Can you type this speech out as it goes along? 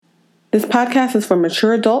This podcast is for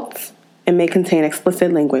mature adults and may contain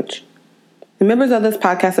explicit language. The members of this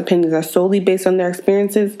podcast opinions are solely based on their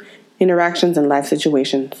experiences, interactions, and life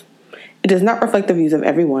situations. It does not reflect the views of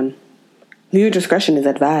everyone. Viewer discretion is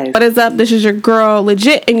advised. What is up? This is your girl,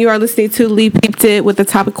 Legit, and you are listening to Lee Peeped It with the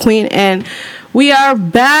Topic Queen, and we are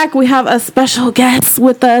back. We have a special guest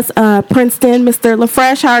with us, Princeton, Mr.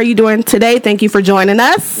 Phresh. How are you doing today? Thank you for joining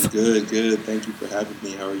us. Good. Thank you for having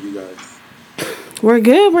me. How are you guys? We're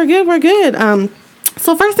good.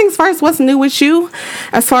 So first things first, what's new with you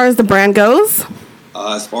as far as the brand goes?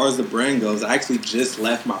 As far as the brand goes, I actually just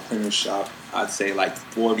left my printer shop, I'd say like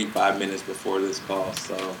 45 minutes before this call.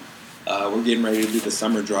 So we're getting ready to do the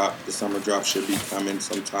summer drop. The summer drop should be coming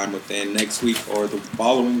sometime within next week or the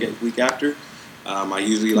following week after. I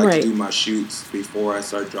usually like to do my shoots before I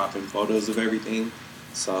start dropping photos of everything.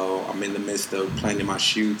 So I'm in the midst of planning my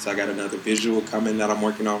shoots. I got another visual coming that I'm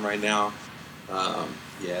working on right now.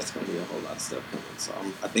 It's going to be a whole lot of stuff coming. So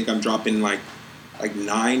I think I'm dropping like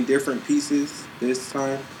 9 different pieces this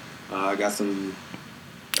time. I got some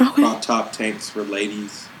crop top tanks for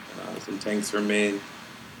ladies, some tanks for men.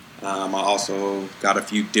 I also got a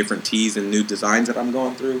few different tees and new designs that I'm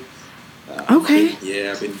going through. I've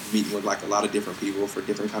been meeting with like a lot of different people for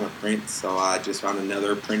different kind of prints. So I just found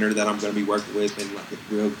another printer that I'm going to be working with in like a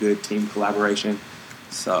real good team collaboration.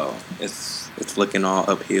 So it's looking all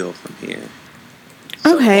uphill from here.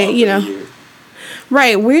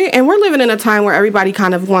 Right. We're living in a time where everybody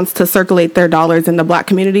kind of wants to circulate their dollars in the Black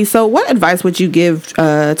community. So what advice would you give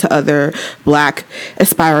to other Black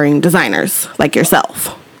aspiring designers like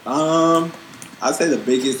yourself? I'd say the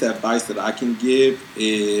biggest advice that I can give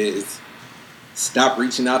is stop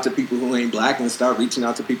reaching out to people who ain't Black and start reaching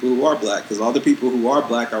out to people who are Black. Because all the people who are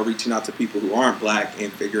Black are reaching out to people who aren't Black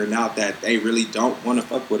and figuring out that they really don't want to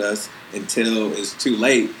fuck with us until it's too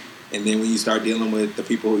late. And then when you start dealing with the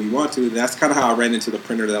people who you want to, that's kind of how I ran into the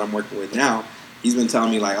printer that I'm working with now. He's been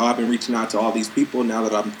telling me like, I've been reaching out to all these people now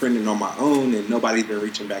that I'm printing on my own and nobody's been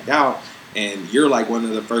reaching back out. And you're like one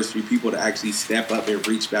of the first few people to actually step up and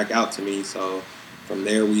reach back out to me. So from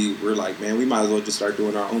there, we're like, man, we might as well just start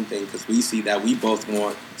doing our own thing because we see that we both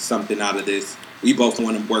want something out of this. We both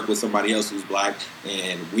want to work with somebody else who's Black,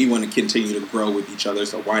 and we want to continue to grow with each other.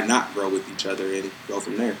 So why not grow with each other and go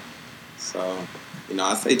from there? So,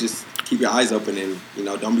 I say just keep your eyes open and,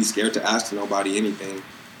 don't be scared to ask nobody anything.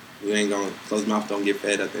 You ain't going to close mouth, don't get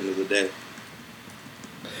fed at the end of the day.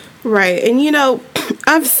 Right. And,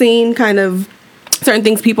 I've seen kind of certain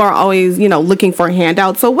things people are always, looking for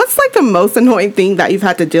handouts. So what's like the most annoying thing that you've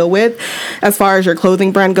had to deal with as far as your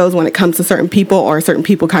clothing brand goes when it comes to certain people or certain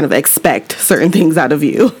people kind of expect certain things out of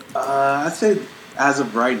you? I'd say as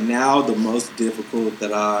of right now, the most difficult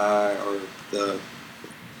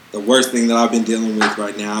the worst thing that I've been dealing with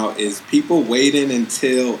right now is people waiting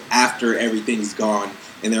until after everything's gone.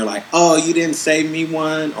 And they're like, oh, you didn't save me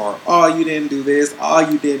one, or oh, you didn't do this,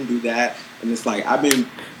 oh, you didn't do that. And it's like, I've been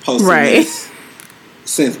posting this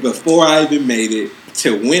since before I even made it,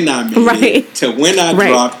 to when I made it, to when I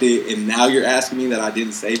dropped it, and now you're asking me that I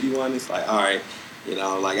didn't save you one. It's like, all right,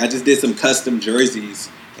 I just did some custom jerseys,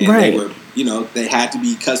 and they were, they had to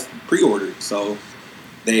be custom pre-ordered. So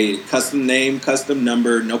they custom name, custom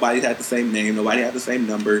number. Nobody had the same name. Nobody had the same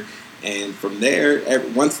number. And from there,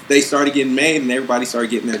 once they started getting made and everybody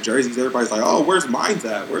started getting their jerseys, everybody's like, oh, where's mine's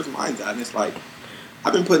at? And it's like,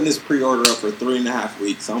 I've been putting this pre-order up for 3.5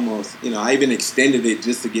 weeks almost. I even extended it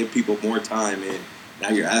just to give people more time. And now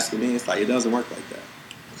you're asking me. It's like, it doesn't work like that.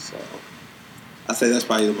 So I say that's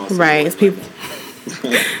probably the most it's people.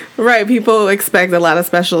 Right, people expect a lot of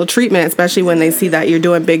special treatment, especially when they see that you're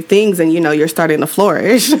doing big things and you're starting to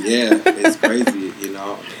flourish. Yeah, it's crazy, and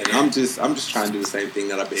I'm just trying to do the same thing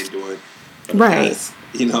that I've been doing for the past,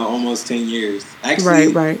 almost 10 years.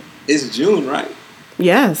 Actually, it's June, right?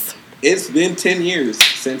 Yes. It's been 10 years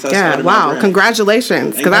since I started. Wow, my brand.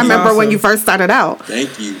 Congratulations! Because I remember when you first started out.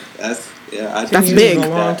 Thank you. That's big. A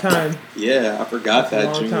long time. Yeah, I forgot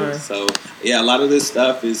that June. Time. So a lot of this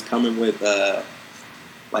stuff is coming with.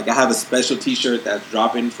 I have a special T-shirt that's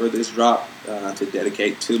dropping for this drop to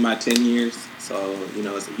dedicate to my 10 years. So,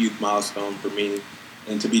 it's a huge milestone for me.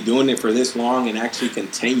 And to be doing it for this long and actually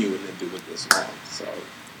continuing to do it this long. So,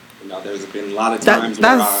 there's been a lot of times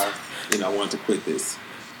where I, wanted to quit this.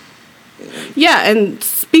 And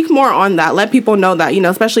speak more on that. Let people know that,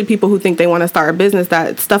 especially people who think they want to start a business,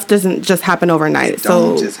 that stuff doesn't just happen overnight. It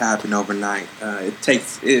don't just happen overnight.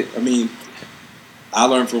 I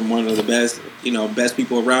learned from one of the best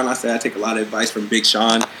people around. I take a lot of advice from Big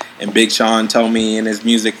Sean. And Big Sean told me in his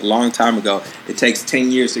music a long time ago, it takes 10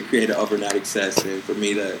 years to create an overnight success. And for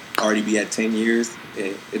me to already be at 10 years,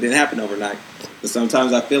 it didn't happen overnight. But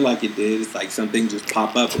sometimes I feel like it did. It's like something just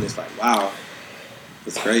pop up and it's like, wow,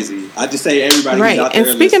 it's crazy. I just say everybody who's out there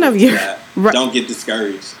And speaking of listening to that, don't get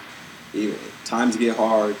discouraged. Even times get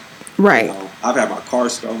hard. Right. You know, I've had my car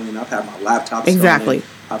stolen. I've had my laptop stolen. Exactly.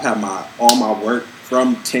 I've had all my work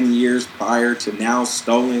from 10 years prior to now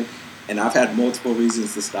stolen. And I've had multiple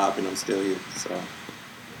reasons to stop, and I'm still here. So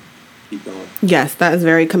keep going. Yes, that is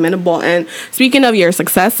very commendable. And speaking of your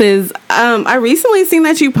successes, I recently seen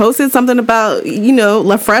that you posted something about,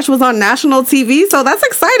 Phresh was on national TV. So that's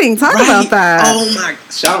exciting. Talk about that. Oh, my.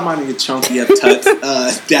 Shout out my nigga Chunky up Tuts.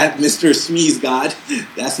 That Mr. Smeeze God.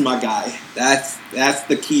 That's my guy. That's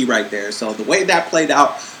the key right there. So the way that played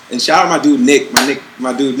out, and shout out my dude Nick.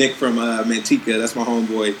 My dude Nick from Manteca. That's my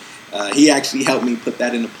homeboy. He actually helped me put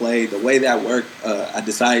that into play. The way that worked, I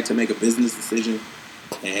decided to make a business decision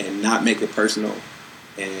and not make it personal.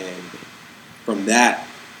 And from that,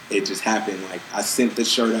 it just happened. Like, I sent the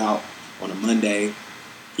shirt out on a Monday.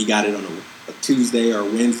 He got it on a Tuesday or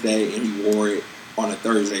Wednesday, and he wore it on a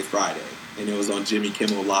Thursday, Friday. And it was on Jimmy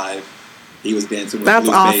Kimmel Live. He was dancing with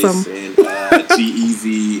Blueface and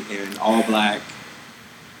G-Eazy and All Black.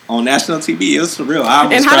 On national TV, it was surreal. How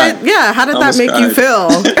did that make you feel?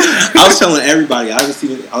 I was telling everybody. I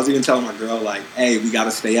was even telling my girl, like, "Hey, we got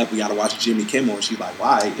to stay up. We got to watch Jimmy Kimmel." And she's like,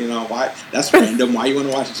 "Why? Why? That's random. Why you want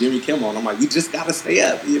to watch Jimmy Kimmel?" And I'm like, "We just got to stay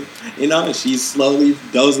up." And she's slowly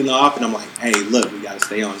dozing off, and I'm like, "Hey, look, we got to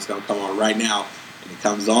stay on. It's gonna come on right now." And it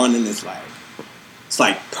comes on, and it's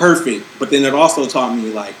like perfect. But then it also taught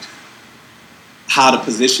me like how to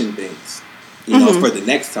position things, for the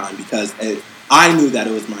next time, because I knew that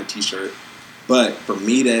it was my T-shirt, but for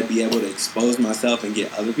me to be able to expose myself and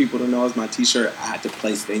get other people to know it's my T-shirt, I had to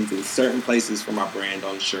place things in certain places for my brand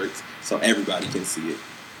on shirts so everybody can see it.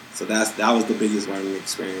 So that was the biggest learning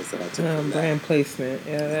experience that I took from that. Brand placement.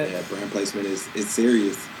 Yeah, brand placement is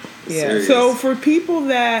serious. It's serious. So for people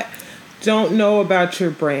that don't know about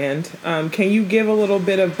your brand, can you give a little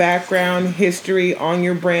bit of background history on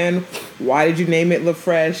your brand? Why did you name it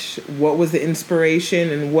Phresh? What was the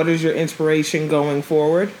inspiration, and what is your inspiration going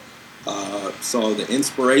forward? So the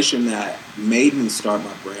inspiration that made me start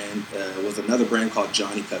my brand was another brand called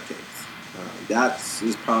Johnny Cupcakes. That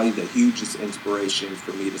is probably the hugest inspiration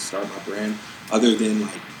for me to start my brand, other than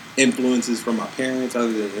like influences from my parents,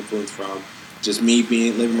 other than influence from just me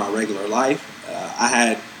living my regular life. I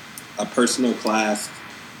had a personal class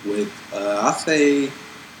with, I'll say,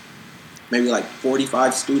 maybe like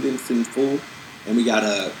 45 students in full. And we got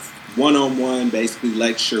a one-on-one, basically,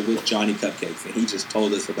 lecture with Johnny Cupcakes. And he just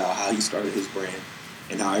told us about how he started his brand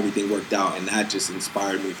and how everything worked out. And that just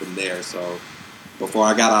inspired me from there. So before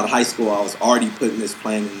I got out of high school, I was already putting this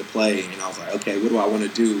plan into play. And I was like, okay, what do I want to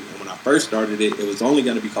do? And when I first started it, it was only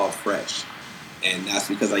going to be called Phresh. And that's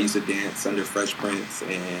because I used to dance under Fresh Prince,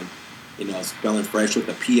 and spelling Phresh with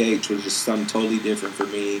a PH was just something totally different for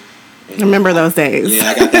me. And I remember those days. Yeah,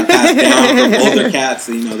 I got that passed down from older cats.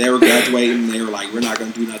 They were graduating. They were like, we're not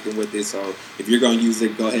going to do nothing with it. So if you're going to use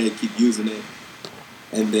it, go ahead, keep using it.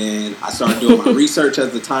 And then I started doing my research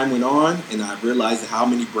as the time went on, and I realized how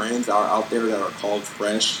many brands are out there that are called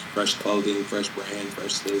Phresh, Phresh Clothing, Phresh Brand,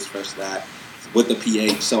 Phresh this, Phresh that, with the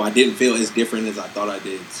PH. So I didn't feel as different as I thought I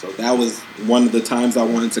did. So that was one of the times I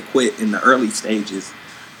wanted to quit in the early stages.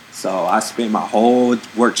 So I spent my whole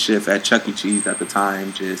work shift at Chuck E. Cheese at the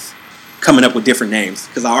time just coming up with different names,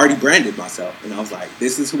 because I already branded myself. And I was like,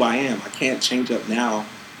 this is who I am. I can't change up now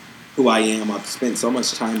who I am. I've spent so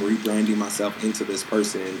much time rebranding myself into this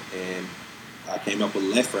person. And I came up with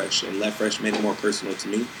Phresh, and Phresh made it more personal to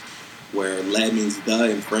me, where Le means the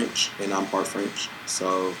in French, and I'm part French.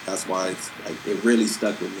 So that's why it's like it really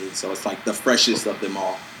stuck with me. So it's like the freshest of them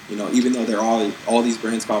all. Even though they're all these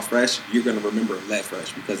brands called Phresh, you're gonna remember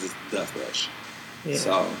Phresh because it's the Phresh. Yeah.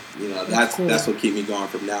 So that's cool. That's what keep me going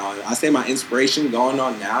from now. And I say my inspiration going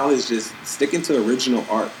on now is just sticking to original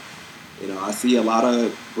art. I see a lot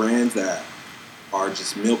of brands that are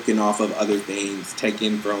just milking off of other things,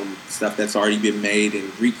 taking from stuff that's already been made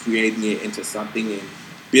and recreating it into something and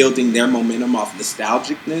building their momentum off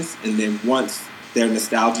nostalgicness. And then once their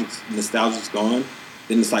nostalgic's gone,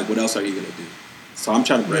 then it's like, what else are you gonna do? So I'm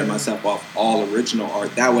trying to brand myself off all original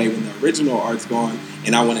art. That way, when the original art's gone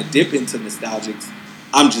and I want to dip into nostalgics,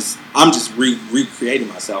 I'm just recreating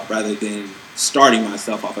myself rather than starting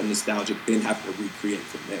myself off a nostalgic, then have to recreate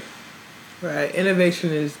from there. Right.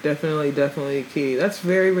 Innovation is definitely key. That's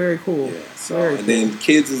very, very cool. Yeah. So then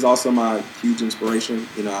kids is also my huge inspiration.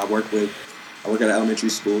 I work at an elementary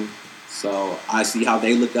school. So I see how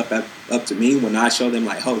they look up to me when I show them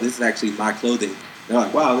like, oh, this is actually my clothing. They're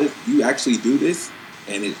like, wow, you actually do this?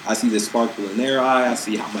 And I see the sparkle in their eye. I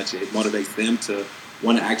see how much it motivates them to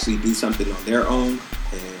want to actually do something on their own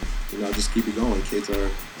and just keep it going. Kids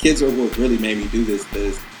are what really made me do this,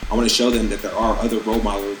 because I want to show them that there are other role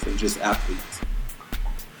models than just athletes.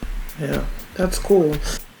 Yeah, that's cool.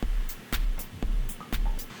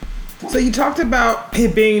 So you talked about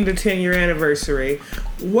it being the 10-year anniversary.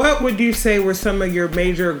 What would you say were some of your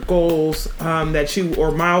major goals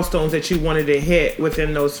or milestones that you wanted to hit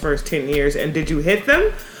within those first 10 years? And did you hit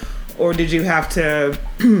them? Or did you have to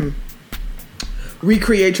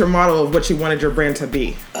recreate your model of what you wanted your brand to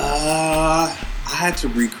be? I had to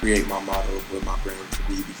recreate my model of what my brand to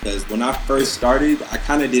be, because when I first started, I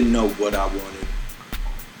kind of didn't know what I wanted.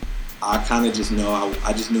 I kind of just know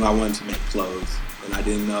I just knew I wanted to make clothes, and I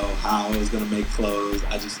didn't know how I was going to make clothes.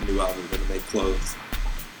 I just knew I was going to make clothes,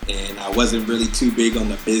 and I wasn't really too big on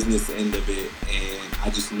the business end of it. And I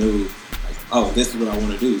just knew, like, oh, this is what I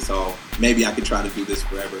want to do, so maybe I could try to do this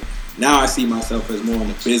forever. Now I see myself as more on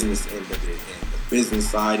the business end of it, and the business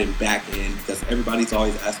side and back end, because everybody's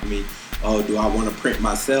always asking me, oh, do I want to print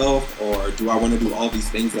myself, or do I want to do all these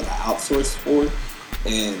things that I outsource for?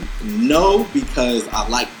 And no, because I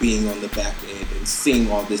like being on the back end and seeing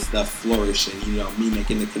all this stuff flourish, and me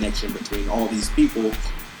making the connection between all these people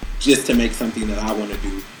just to make something that I want to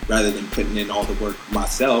do, rather than putting in all the work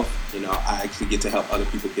myself. I actually get to help other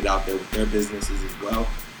people get out there with their businesses as well,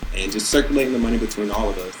 and just circulating the money between all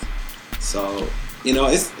of us. So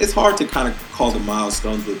it's hard to kind of call the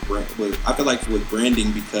milestones I feel like with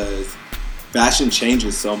branding, because fashion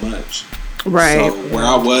changes so much. Right. So where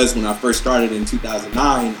I was when I first started in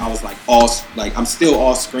 2009, I was I'm still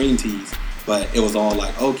all screen tees, but it was all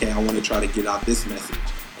like, okay, I want to try to get out this message.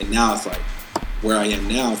 And now it's like, where I am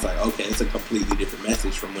now, it's like, okay, it's a completely different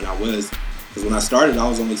message from when I was. Because when I started, I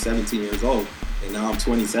was only 17 years old, and now I'm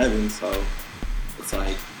 27. So it's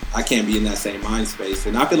like, I can't be in that same mind space.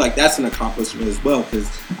 And I feel like that's an accomplishment as well, because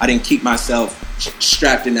I didn't keep myself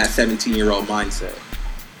strapped in that 17-year-old mindset.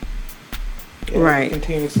 Right.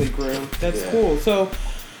 Continuously grew. That's cool. So,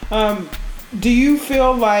 do you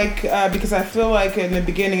feel like, because I feel like in the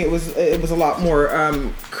beginning it was a lot more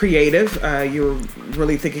creative. You were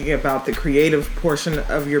really thinking about the creative portion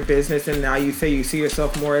of your business, and now you say you see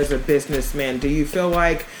yourself more as a businessman. Do you feel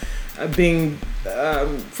like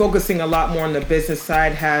focusing a lot more on the business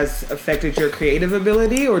side has affected your creative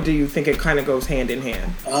ability, or do you think it kind of goes hand in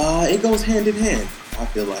hand? It goes hand in hand, I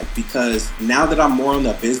feel like, because now that I'm more on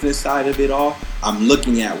the business side of it all, I'm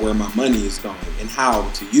looking at where my money is going and how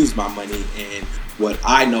to use my money and what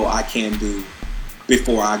I know I can do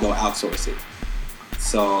before I go outsource it.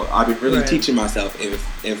 So I've been really teaching myself,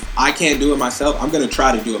 if I can't do it myself, I'm going to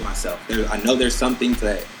try to do it myself. I know there's some things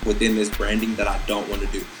that within this branding that I don't want to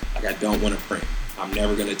do. Like, I don't want to print. I'm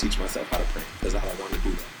never going to teach myself how to print, because I don't want to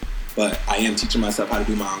do that. But I am teaching myself how to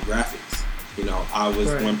do my own graphics. I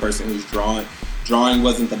was one person who's drawing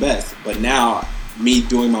wasn't the best, but now me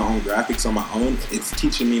doing my own graphics on my own, it's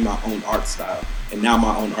teaching me my own art style. And now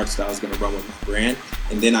my own art style is going to run with my brand,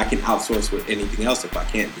 and then I can outsource with anything else if I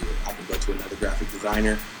can't do it. I can go to another graphic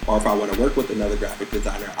designer, or if I want to work with another graphic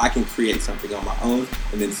designer, I can create something on my own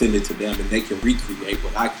and then send it to them, and they can recreate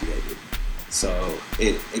what I created. So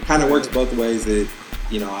it kind of works both ways.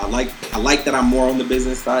 I like that I'm more on the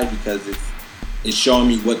business side, because it's showing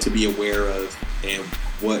me what to be aware of and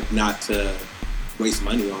what not to waste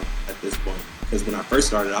money on at this point. Because when I first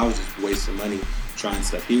started, I was just wasting money trying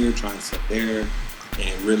stuff here, trying stuff there,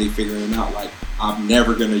 and really figuring out, like, I'm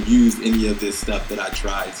never going to use any of this stuff that I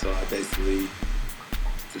tried. So I basically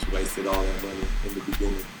just wasted all that money in the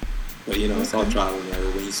beginning. But, it's all trial and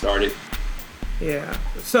error when you start it. Yeah.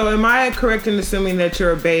 So am I correct in assuming that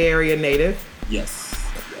you're a Bay Area native? Yes.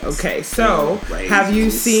 Okay. So have you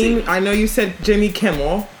seen, I know you said Jimmy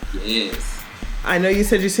Kimmel. Yes. I know you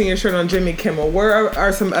said you've seen your shirt on Jimmy Kimmel. Where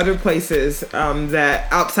are some other places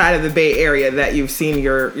that outside of the Bay Area that you've seen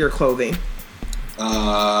your clothing?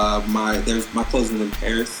 My clothing in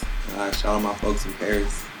Paris. Shout out my folks in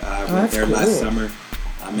Paris. I went there last summer.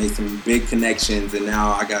 I made some big connections, and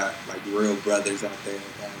now I got like real brothers out there.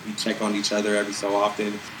 We check on each other every so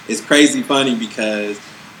often. It's crazy funny, because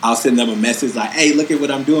I'll send them a message like, "Hey, look at what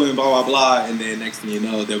I'm doing," blah blah blah, and then next thing you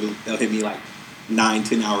know, they'll hit me like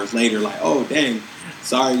 9-10 hours later, like, "Oh dang,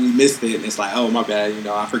 sorry we missed it." And it's like, "Oh my bad,"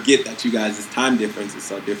 I forget that you guys' time difference is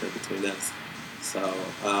so different between us. So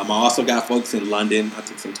I also got folks in London. I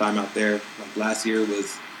took some time out there. Like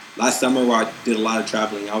last summer where I did a lot of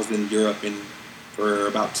traveling. I was in Europe for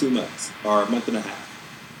about 2 months or a month and a half.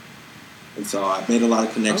 And so I've made a lot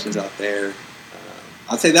of connections out there.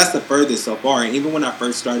 I'd say that's the furthest so far. And even when I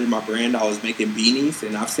first started my brand, I was making beanies,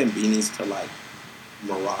 and I've sent beanies to like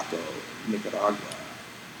Morocco, Nicaragua,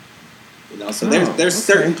 You know, so there's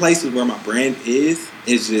certain places where my brand is.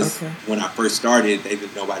 It's just when I first started,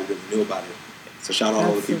 nobody really knew about it. So shout out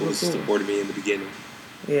all the people who supported me in the beginning.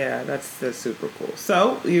 Yeah, that's super cool.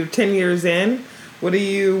 So you're 10 years in. What are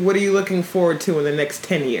you looking forward to in the next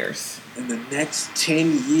 10 years? In the next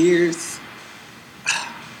 10 years,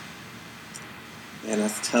 man,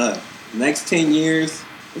 that's tough. Next 10 years,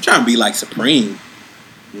 I'm trying to be like Supreme.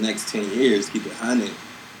 Next 10 years, keep it 100,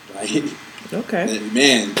 right? Okay.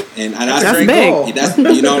 Man, and that's big. Goal. That's,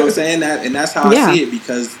 you know what I'm saying? That's how I see it,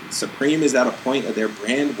 because Supreme is at a point of their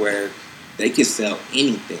brand where they can sell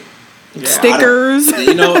anything. Yeah. Stickers.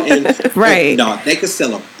 You know, and right. No, they could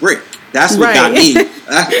sell a brick. That's what got me. A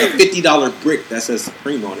 $50 brick that says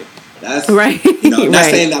Supreme on it. That's right. You know, not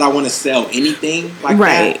saying that I want to sell anything like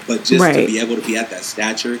that, but just to be able to be at that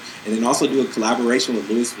stature, and then also do a collaboration with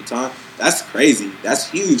Louis Vuitton. That's crazy. That's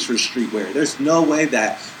huge for streetwear. There's no way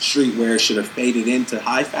that streetwear should have faded into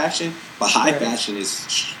high fashion, but high fashion is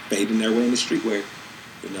fading their way into streetwear.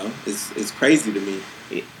 You know, it's crazy to me.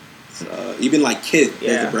 So, even like Kit,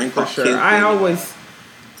 there's a brand called Kit.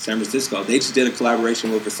 San Francisco. They just did a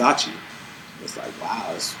collaboration with Versace. It's like,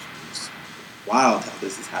 wow, it's wild how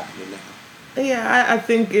this is happening now. Yeah, I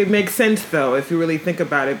think it makes sense, though, if you really think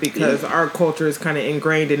about it, because our culture is kind of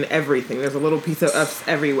ingrained in everything. There's a little piece of us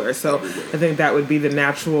everywhere. So I think that would be the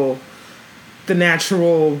natural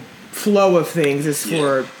flow of things is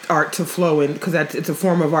for art to flow in, because it's a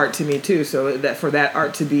form of art to me, too. So that for that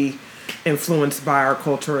art to be influenced by our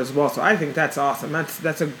culture as well. So I think that's awesome.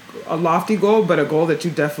 That's a lofty goal, but a goal that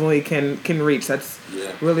you definitely can reach. That's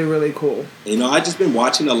really, really cool. You know, I've just been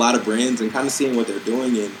watching a lot of brands and kind of seeing what they're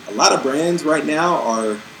doing, and a lot of brands right now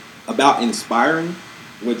are about inspiring,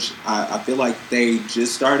 which I feel like they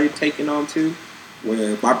just started taking on to,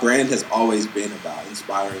 where my brand has always been about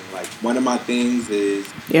inspiring. Like, one of my things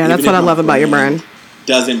is that's what I love about your brand.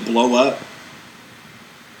 Doesn't blow up,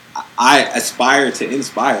 I aspire to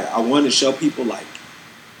inspire. I want to show people, like,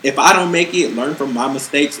 if I don't make it, learn from my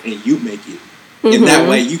mistakes and you make it. Mm-hmm. And that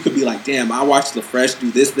way you could be like, damn, I watched Phresh do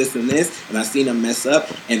this, and this, and I seen him mess up,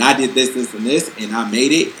 and I did this, and this, and I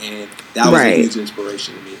made it, and that was a huge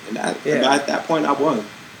inspiration to me. And at that point, I won.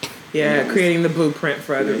 Yeah, creating the blueprint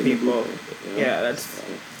for other people. Yeah,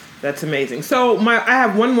 that's amazing. So I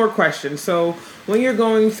have one more question. So when you're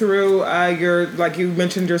going through like you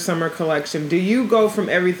mentioned, your summer collection, do you go from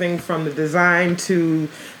everything from the design to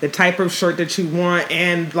the type of shirt that you want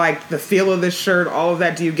and like the feel of the shirt, all of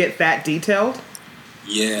that? Do you get that detailed?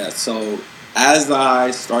 Yeah. So as I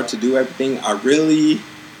start to do everything,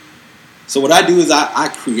 so what I do is I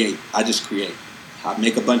create. I just create. I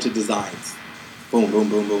make a bunch of designs. Boom, boom,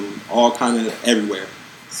 boom, boom. All kind of everywhere.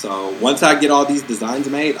 So once I get all these designs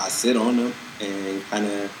made, I sit on them and kind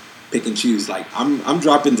of pick and choose. Like, I'm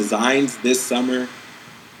dropping designs this summer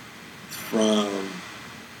from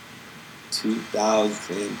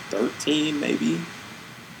 2013, maybe.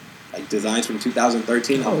 Like, designs from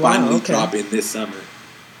 2013. I'm finally dropping this summer.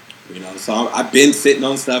 You know, so I've been sitting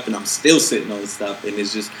on stuff, and I'm still sitting on stuff, and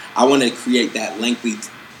it's just, I want to create that lengthy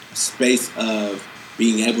space of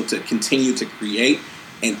being able to continue to create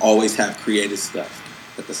and always have creative stuff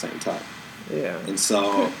at the same time. Yeah. And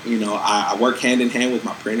so, you know, I work hand in hand with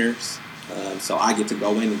my printers. So I get to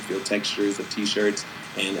go in and feel textures of T-shirts,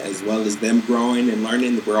 and as well as them growing and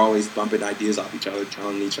learning, we're always bumping ideas off each other,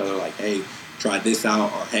 telling each other like, hey, try this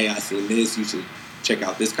out, or hey, I seen this, you should check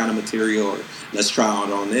out this kind of material, or let's try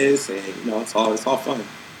out on this, and you know, it's all fun.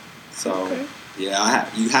 So I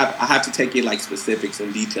have to take it like specifics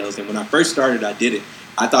and details. And when I first started, I did it.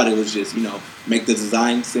 I thought it was just, you know, make the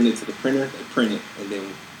design, send it to the printer, and print it. And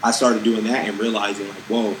then I started doing that and realizing like,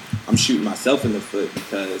 whoa, I'm shooting myself in the foot,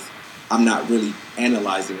 because I'm not really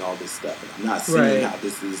analyzing all this stuff, and I'm not seeing how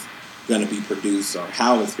this is going to be produced, or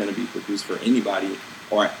how it's going to be produced for anybody,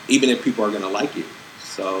 or even if people are going to like it.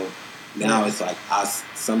 So now it's like,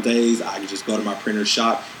 some days I can just go to my printer's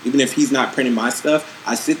shop. Even if he's not printing my stuff,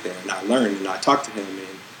 I sit there and I learn and I talk to him and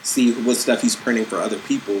see what stuff he's printing for other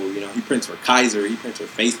people. You know, he prints for Kaiser, he prints for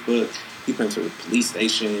Facebook, he prints for the police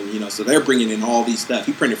station, you know, so they're bringing in all these stuff.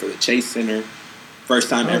 He printed for the Chase Center, first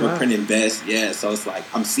time ever printing Best. Yeah, so it's like,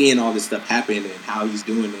 I'm seeing all this stuff happen and how he's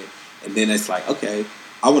doing it. And then it's like, okay,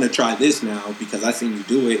 I want to try this now because I seen you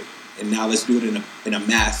do it, and now let's do it in a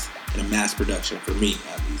mass production, for me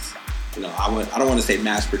at least. You know, I don't want to say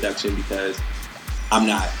mass production because I'm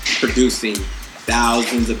not producing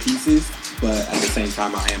thousands of pieces, but at the same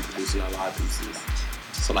time, I am producing a lot of pieces.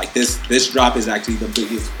 So like this drop is actually the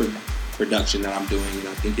biggest production that I'm doing, and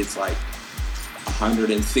I think it's like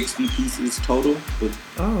 160 pieces total. With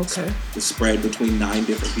the spread between 9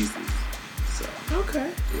 different pieces. So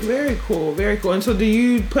Okay, very cool, very cool. And so, do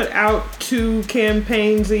you put out 2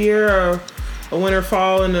 campaigns a year, a winter,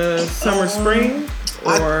 fall, and a summer, spring,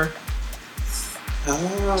 or?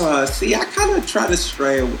 See, I kind of try to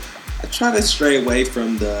stray. I try to stray away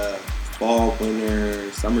from the fall,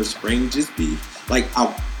 winter, summer, spring. Just be like,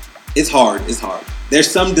 it's hard. It's hard. There's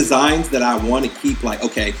some designs that I want to keep. Like,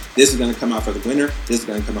 okay, this is going to come out for the winter. This is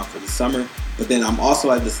going to come out for the summer. But then I'm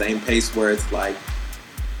also at the same pace where it's like,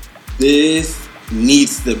 this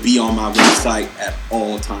needs to be on my website at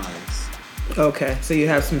all times. Okay, so you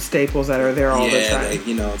have some staples that are there all the time.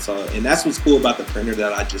 And that's what's cool about the printer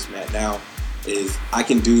that I just met now is I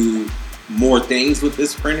can do more things with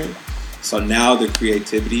this printer. So now the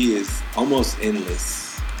creativity is almost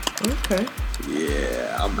endless. Okay.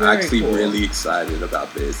 Yeah, I'm actually really excited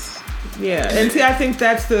about this. Yeah, and see, I think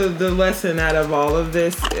that's the lesson out of all of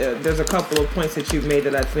this. There's a couple of points that you've made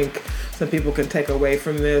that I think some people can take away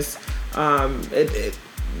from this.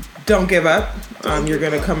 Don't give up. You're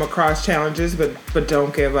going to come across challenges, but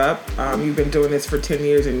don't give up. You've been doing this for 10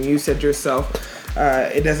 years, and you said yourself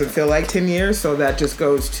it doesn't feel like 10 years. So that just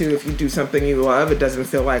goes to if you do something you love, it doesn't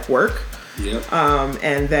feel like work. Yep.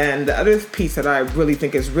 And then the other piece that I really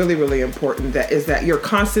think is really, really important is that you're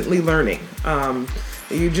constantly learning.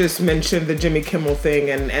 You just mentioned the Jimmy Kimmel thing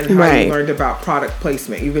and how you learned about product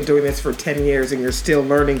placement. You've been doing this for 10 years and you're still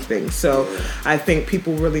learning things. So I think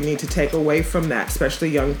people really need to take away from that, especially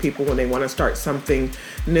young people when they want to start something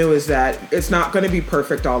new, is that it's not going to be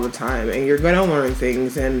perfect all the time and you're going to learn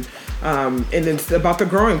things. And it's about the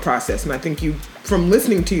growing process. And I think from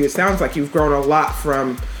listening to you, it sounds like you've grown a lot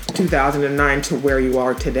from 2009 to where you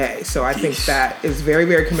are today. So I think that is very,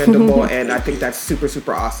 very commendable, and I think that's super,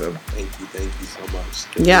 super awesome. Thank you so much.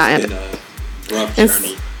 It's been a rough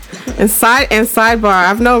journey. And sidebar,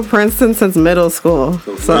 I've known Princeton since middle school,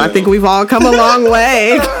 so I think we've all come a long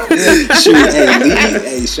way.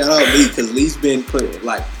 Shout out Lee, because Lee's been put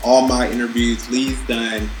like all my interviews. Lee's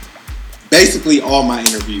done basically all my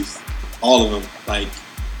interviews, all of them. Like.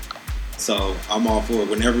 So I'm all for it.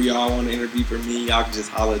 Whenever y'all want to interview for me, y'all can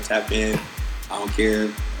just holler, tap in. I don't care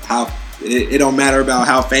how. It don't matter about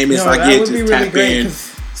how famous I get. Just tap in,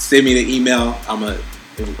 send me the email.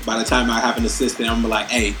 By the time I have an assistant, I'm like,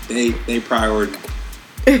 hey, they priority.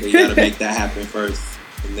 We got to make that happen first.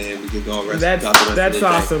 And then we can go rest. That's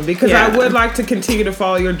awesome, because I would like to continue to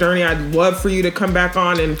follow your journey. I'd love for you to come back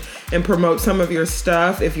on and promote some of your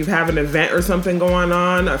stuff. If you have an event or something going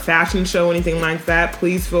on, a fashion show, anything like that,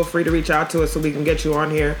 please feel free to reach out to us so we can get you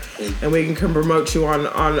on here and we can promote you on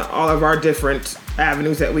all of our different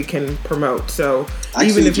avenues that we can promote. So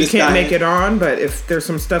even if you can't make it on, but if there's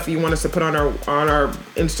some stuff you want us to put on our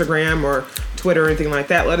Instagram or Twitter or anything like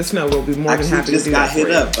that, let us know. We'll be more than happy to do that for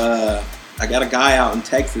you. Up. I got a guy out in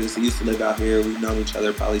Texas. He used to live out here. We've known each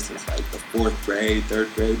other probably since like the 4th grade,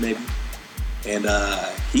 3rd grade maybe. And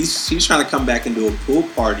he's trying to come back and do a pool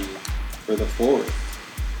party for the 4th.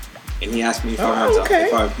 And he asked me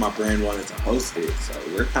if my brand wanted to host it. So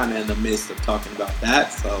we're kind of in the midst of talking about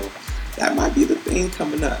that. So that might be the thing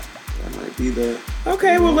coming up. That might be the...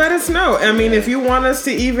 Okay, well, let us know. I mean, if you want us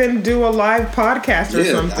to even do a live podcast or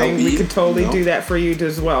something, we could totally do that for you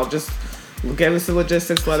as well. Just... give us the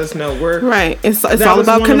logistics. Let us know. It's all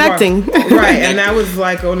about connecting. Right, and that was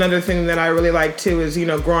like another thing that I really like too is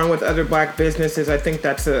growing with other Black businesses. I think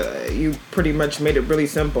that's you pretty much made it really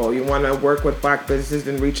simple. You want to work with Black businesses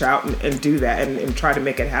and reach out and do that and try to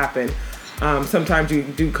make it happen. Sometimes you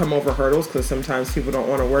do come over hurdles because sometimes people don't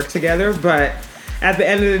want to work together, but at the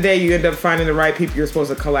end of the day, you end up finding the right people you're supposed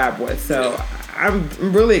to collab with. So. I'm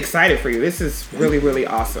really excited for you. This is really, really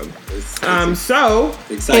awesome. So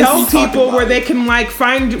tell people where they can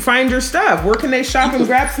find your stuff. Where can they shop and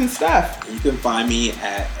grab some stuff? You can find me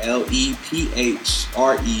at LEPHRESH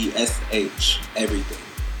everything.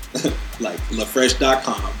 Like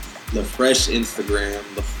LaFresh.com, LaFresh Instagram,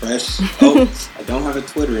 LaFresh. I don't have a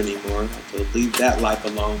Twitter anymore. I have to leave that life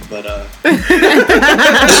alone. But you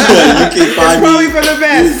can find me. Probably for the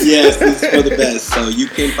best. Yes, it's for the best. So you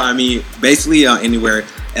can find me basically anywhere.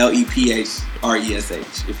 LEPHRESH.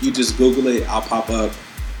 If you just Google it, I'll pop up.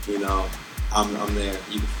 I'm there.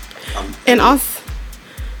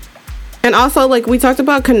 And also, like we talked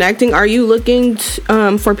about connecting, are you looking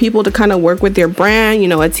for people to kind of work with your brand?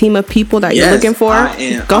 A team of people that you're looking for? I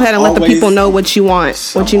am. Go ahead and let the people know what you want,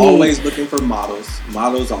 what you need. I'm always looking for models. I'm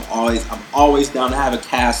always down to have a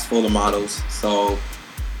cast full of models. So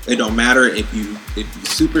it don't matter if you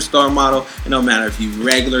superstar model. It don't matter if you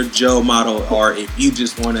regular Joe model, or if you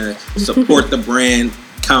just want to support the brand.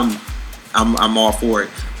 Come, I'm all for it.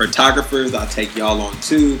 Photographers, I'll take y'all on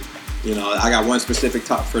too. You know, I got one specific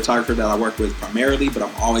photographer that I work with primarily, but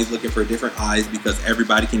I'm always looking for different eyes because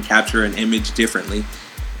everybody can capture an image differently.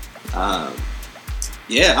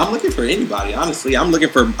 Yeah, I'm looking for anybody, honestly. I'm looking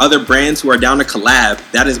for other brands who are down to collab.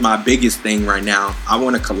 That is my biggest thing right now. I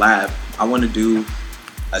want to collab. I want to do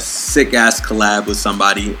a sick-ass collab with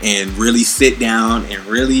somebody and really sit down and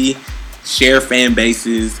really share fan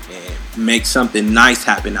bases and make something nice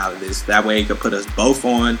happen out of this. That way it could put us both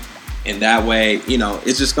on, and that way, you know,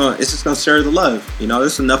 it's just gonna share the love. You know,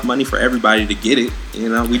 there's enough money for everybody to get it. You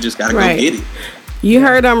know, we just gotta go get it. You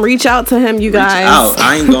heard him. Reach out to him, you guys. Out.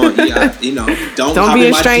 I ain't going. You know, don't be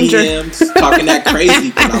a stranger. DMs talking that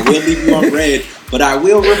crazy because I will leave you on red, but I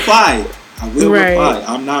will reply. Reply.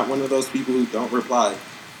 I'm not one of those people who don't reply.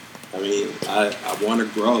 I mean, I want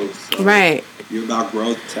to grow. So if you're about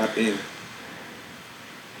growth, tap in.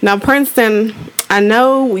 Now, Princeton, I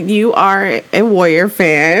know you are a Warrior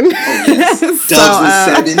fan. Oh, yes.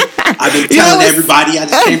 Dubs in 7. I've been telling everybody. I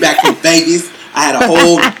just came back from Vegas. I had a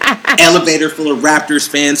whole elevator full of Raptors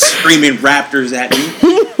fans screaming Raptors at me.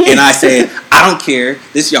 And I said, I don't care.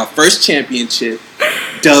 This is your first championship.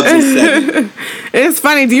 Dubs in 7. It's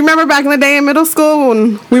funny. Do you remember back in the day in middle school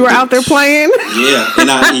when we were out there playing? Yeah.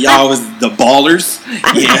 And y'all was the ballers.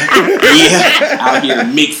 Yeah. Out here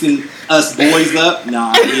mixing us boys up.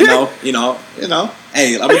 Nah, you know.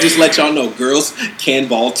 Hey, let me just let y'all know, girls can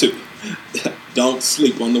ball too. Don't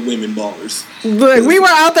sleep on the women ballers. Look, we were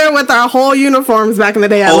out there with our whole uniforms back in the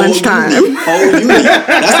day at lunchtime. Whole uni.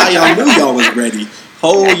 That's how y'all knew y'all was ready.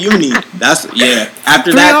 Whole uni. After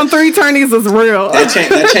 3-on-3 tourneys is real. That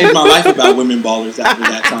changed my life about women ballers after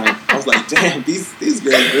that time. I was like, damn, these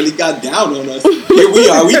girls really got down on us. Here we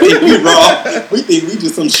are. We think we raw. We think we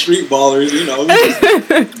just some street ballers. You know,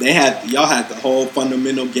 y'all had the whole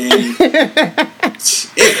fundamental game.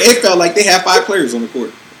 It felt like they had 5 players on the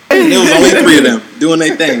court. There was only 3 of them doing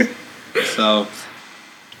their thing. So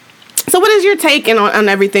what is your take on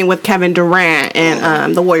everything with Kevin Durant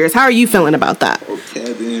and the Warriors? How are you feeling about that?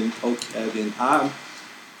 Kevin.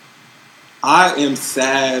 I am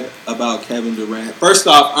sad about Kevin Durant. First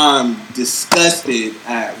off, I'm disgusted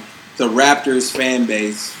at the Raptors fan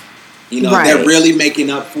base. You know, they're really making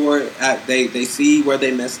up for it. They see where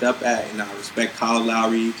they messed up at, and I respect Kyle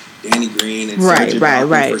Lowry, Danny Green, and Serge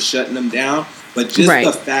Ibaka for shutting them down. But just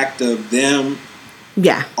the fact of them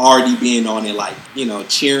already being on it, like, you know,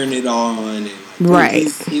 cheering it on. And like,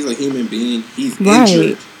 he's a human being. He's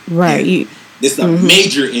injured. Right. This is a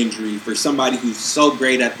major injury for somebody who's so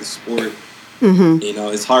great at the sport. Mm-hmm. You know,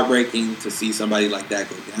 it's heartbreaking to see somebody like that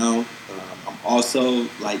go down. I'm also,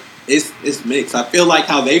 like, it's mixed. I feel like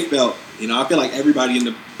how they felt. You know, I feel like everybody in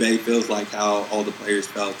the Bay feels like how all the players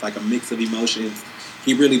felt. It's like a mix of emotions.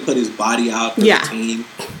 He really put his body out for the team.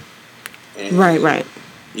 And, right.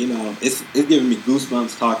 You know, it's giving me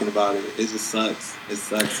goosebumps talking about it. It just sucks. It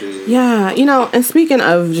sucks. Yeah, you know, and speaking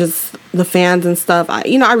of just the fans and stuff, I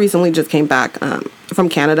recently just came back from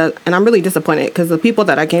Canada, and I'm really disappointed because the people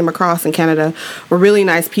that I came across in Canada were really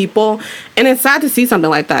nice people, and it's sad to see something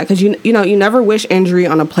like that because you never wish injury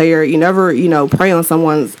on a player, you never prey on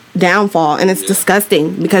someone's downfall, and it's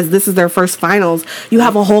disgusting because this is their first finals. You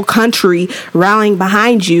have a whole country rallying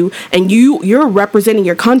behind you, and you're representing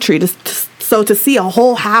your country. So to see a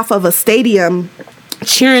whole half of a stadium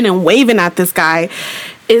cheering and waving at this guy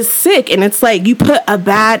is sick, and it's like you put a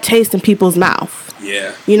bad taste in people's mouth.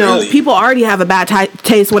 Yeah, really. People already have a bad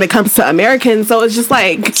taste when it comes to Americans, so it's just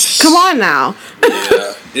like, come on now.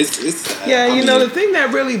 Yeah, it's sad. Yeah, the thing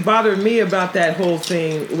that really bothered me about that whole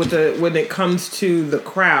thing when it comes to the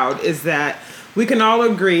crowd is that we can all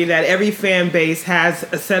agree that every fan base has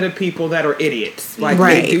a set of people that are idiots. Like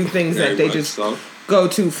they do things that they just go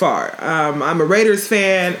too far. I'm a Raiders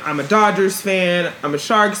fan. I'm a Dodgers fan. I'm a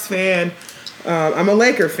Sharks fan. I'm a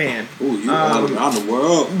Laker fan. Ooh, you all around the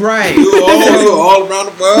world. Right. You all around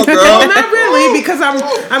the world, girl. No, not really, because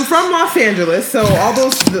I'm from Los Angeles, so all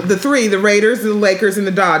those, the 3, the Raiders, the Lakers, and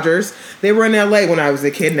the Dodgers, they were in L.A. when I was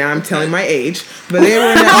a kid. Now I'm telling my age. But they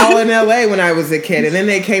were all in L.A. when I was a kid, and then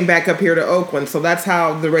they came back up here to Oakland, so that's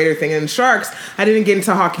how the Raider thing. And Sharks, I didn't get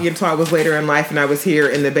into hockey until I was later in life, and I was here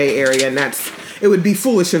in the Bay Area, and it would be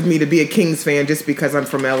foolish of me to be a Kings fan just because I'm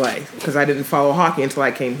from LA, because I didn't follow hockey until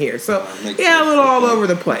I came here. So, a little all over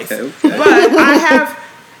the place. Okay. But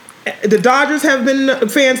the Dodgers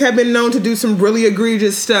fans have been known to do some really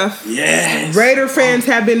egregious stuff. Yes. Raider fans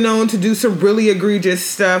have been known to do some really egregious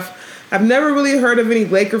stuff. I've never really heard of any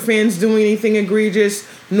Laker fans doing anything egregious,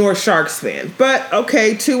 nor Sharks fans. But,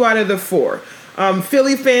 okay, 2 out of the 4.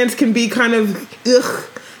 Philly fans can be kind of, ugh.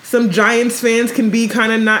 Some Giants fans can be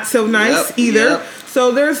kind of not so nice either. Yep.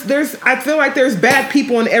 So there's I feel like there's bad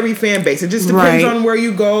people in every fan base. It just depends on where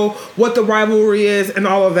you go, what the rivalry is, and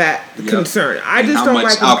all of that concern. I just don't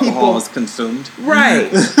like when alcohol is consumed. Right.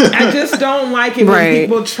 I just don't like it when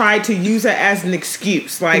people try to use it as an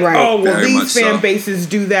excuse. Like, oh, well, these fan bases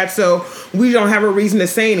do that, so we don't have a reason to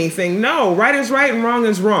say anything. No, right is right and wrong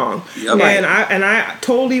is wrong. Yep. And I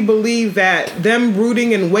totally believe that them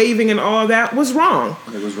rooting and waving and all of that was wrong.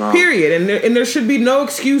 It was wrong. Period. And there should be no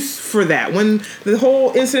excuse for that. When the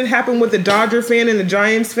whole incident happened with the Dodger fan and the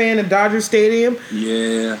Giants fan at Dodger Stadium,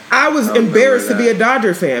 I was embarrassed to be a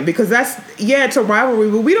Dodger fan because it's a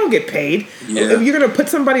rivalry, but we don't get paid. If you're going to put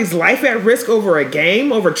somebody's life at risk over a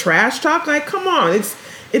game, over trash talk, like, come on,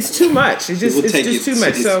 it's too much. It's just too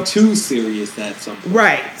much. It's too serious at some point.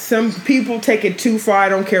 Right. Some people take it too far. I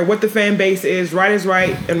don't care what the fan base is. Right is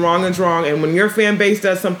right and wrong is wrong. And when your fan base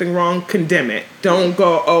does something wrong, condemn it. Don't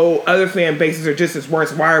go, oh, other fan bases are just as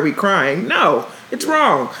worse. Why are we crying? No, it's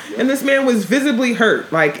wrong. And this man was visibly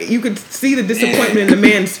hurt. Like, you could see the disappointment in the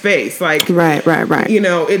man's face. Like, right. You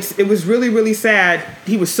know, it was really, really sad.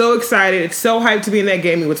 He was so excited. So hyped to be in that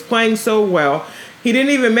game. He was playing so well. He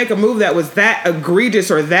didn't even make a move that was that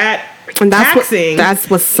egregious or that taxing.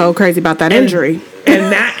 That's what's so crazy about that injury.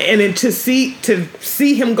 And to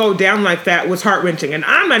see him go down like that was heart wrenching. And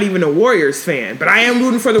I'm not even a Warriors fan, but I am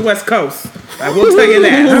rooting for the West Coast. I will tell you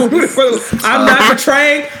that.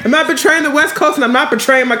 I'm not betraying the West Coast, and I'm not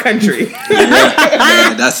betraying my country.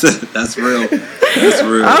 That's real. That's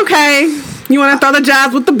real. Okay. You want to throw the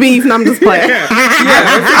jabs with the beef, and I'm just playing.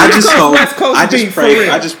 I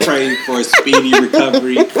just pray for a speedy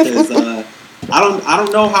recovery because I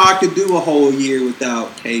don't know how I could do a whole year without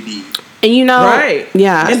KD. And you know,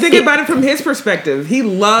 yeah. And think about it from his perspective. He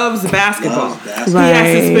loves basketball. He has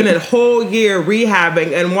to spend a whole year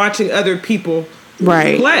rehabbing and watching other people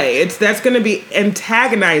play. That's going to be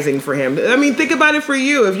antagonizing for him. I mean, think about it for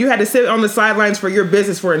you. If you had to sit on the sidelines for your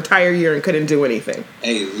business for an entire year and couldn't do anything.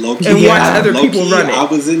 Hey, low-key, and watch other people run it. I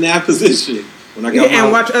was in that position when I got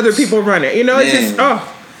and watch other people run it. You know, it's just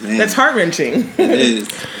that's heart-wrenching. It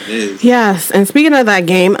is. Yes, and speaking of that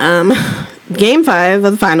game, Game 5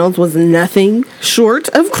 of the finals was nothing short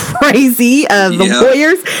of crazy.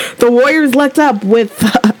 The Warriors lucked up with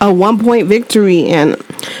a 1-point victory, and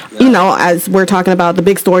you know, as we're talking about, the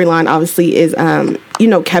big storyline obviously is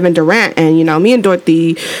Kevin Durant, and you know, me and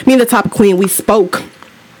the Top Queen, we spoke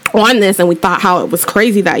on this, and we thought how it was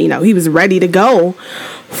crazy that, you know, he was ready to go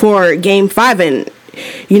for Game 5, and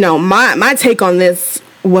you know, my take on this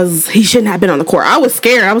was he shouldn't have been on the court. I was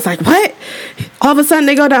scared. I was like, what? All of a sudden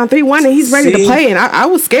they go down 3-1 and he's ready to play. And I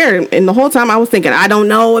was scared. And the whole time I was thinking, I don't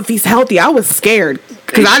know if he's healthy. I was scared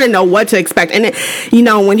because I didn't know what to expect. And, you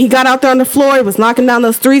know, when he got out there on the floor, he was knocking down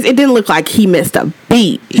those threes. It didn't look like he missed a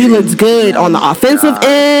beat. He looked good on the offensive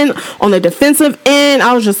end, on the defensive end.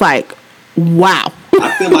 I was just like, wow.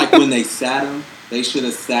 I feel like when they sat him, they should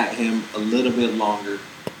have sat him a little bit longer.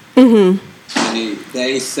 And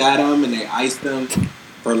they sat him and they iced him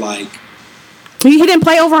for like... He didn't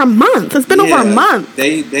play over a month. It's been over a month.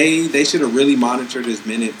 They should have really monitored his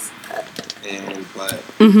minutes. But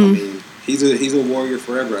I mean, he's a Warrior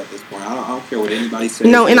forever at this point. I don't care what anybody says.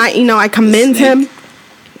 No, and I commend him.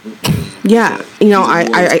 Yeah,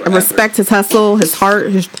 I respect his hustle, his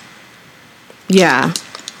heart,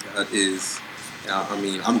 That is. I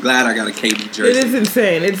mean, I'm glad I got a KD jersey. It is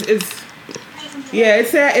insane.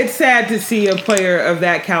 It's sad to see a player of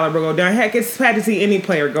that caliber go down. Heck, it's sad to see any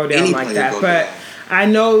player go down like that. But I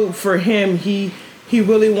know for him, he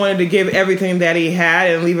really wanted to give everything that he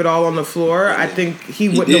had and leave it all on the floor. I think he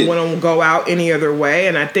wouldn't have wanted to go out any other way.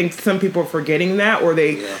 And I think some people are forgetting that, or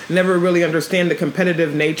they never really understand the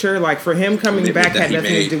competitive nature. Like, for him, coming back had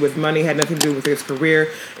nothing to do with money, had nothing to do with his career.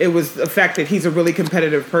 It was the fact that he's a really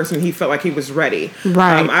competitive person. He felt like he was ready.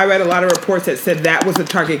 Right. I read a lot of reports that said that was the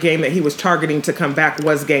target game that he was targeting to come back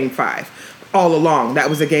was Game 5. All along, that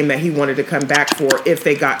was a game that he wanted to come back for if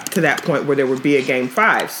they got to that point where there would be a Game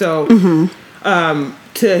 5. So...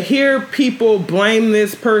 to hear people blame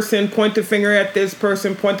this person, point the finger at this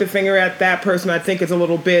person, point the finger at that person, I think is a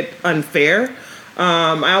little bit unfair.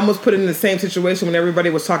 I almost put it in the same situation when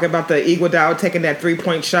everybody was talking about the Iguodala taking that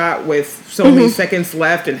 3-point shot with so many seconds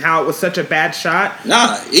left and how it was such a bad shot.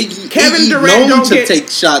 Kevin Durant known to take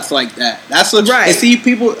shots like that. That's what. Right. And see,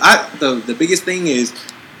 people. The biggest thing is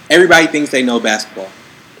everybody thinks they know basketball.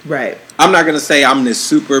 Right. I'm not gonna say I'm this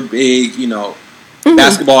super big,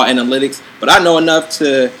 basketball analytics, but I know enough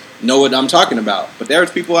to know what I'm talking about. But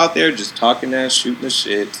there's people out there just talking that, shooting the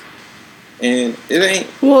shit, And it ain't.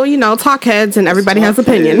 Well, talk heads and everybody has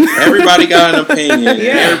opinion. Everybody got an opinion.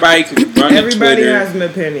 Yeah. Everybody can run Everybody Twitter. has an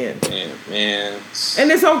opinion. Man. And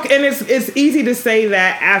it's okay, and it's easy to say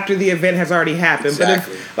that after the event has already happened.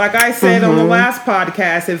 Exactly. But if, like I said on the last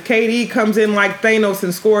podcast, if KD comes in like Thanos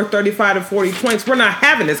and scores 35 to 40 points, we're not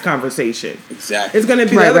having this conversation. Exactly. It's going to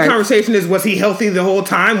be the other conversation is, was he healthy the whole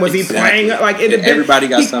time? Was he playing? Like everybody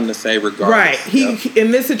got something to say regardless. Right. He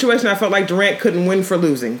in this situation, I felt like Durant couldn't win for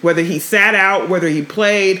losing. Whether he sat out, whether he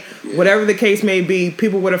played, whatever the case may be,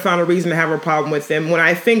 people would have found a reason to have a problem with him. When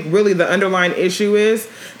I think really the underlying issue is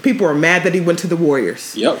people are mad that he went to the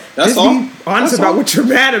Warriors. Yep. That's Just all. Be honest about what you're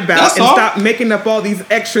mad about and stop making up all these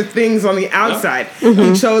extra things on the outside. Yep.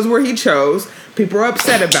 He chose where he chose. People are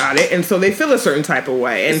upset about it, and so they feel a certain type of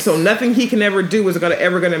way. And so nothing he can ever do is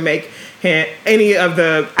ever going to make any of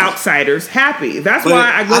the outsiders happy. That's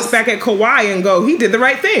why I look back at Kawhi and go, he did the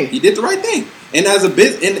right thing. He did the right thing. And as a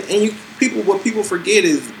business, what people forget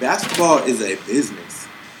is basketball is a business.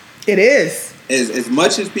 It is. As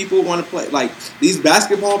much as people want to play, like these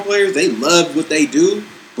basketball players, they love what they do,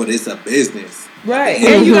 but it's a business. Right.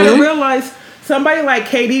 And you got to realize somebody like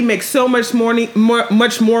KD makes so much more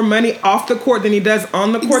money off the court than he does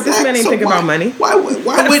on the court. Exactly. This man ain't thinking about money. Why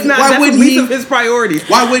wouldn't he? Of his priorities.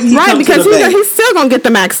 Why wouldn't he? Right, because he's still gonna get the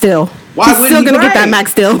max deal. He's still gonna get that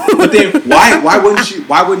max deal. But then why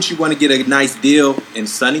wouldn't you want to get a nice deal in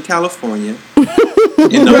sunny California,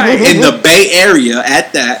 in the Bay Area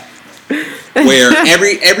at that, where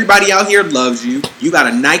everybody out here loves you. You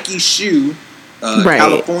got a Nike shoe.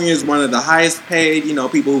 California is one of the highest paid,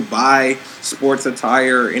 people who buy sports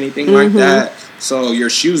attire or anything like that. So your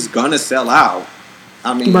shoe's gonna sell out.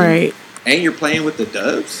 I mean, and you're playing with the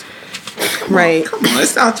Dubs. Come on.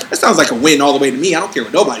 That sounds like a win all the way to me. I don't care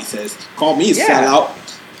what nobody says. Call me a sellout.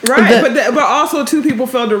 Right, but also two people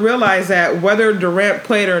failed to realize that whether Durant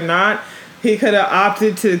played or not, he could have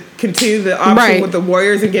opted to continue the option with the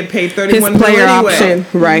Warriors and get paid $31 million anyway.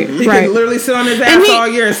 Option. Right, he could literally sit on his ass all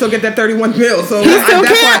year and still get that $31 million. So he still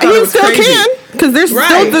can. Because there's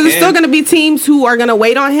still going to be teams who are going to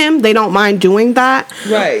wait on him. They don't mind doing that.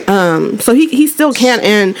 Right. So he still can.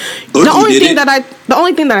 And the only thing that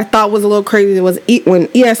I thought was a little crazy was when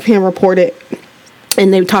ESPN reported.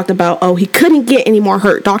 And they talked about, he couldn't get any more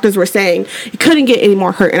hurt. Doctors were saying he couldn't get any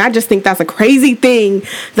more hurt. And I just think that's a crazy thing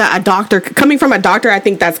that a doctor, coming from a doctor, I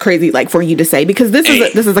think that's crazy, like, for you to say. Because this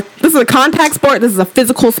is a contact sport. This is a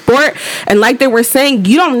physical sport. And like they were saying,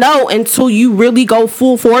 you don't know until you really go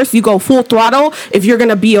full force, you go full throttle, if you're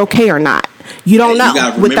going to be okay or not. You don't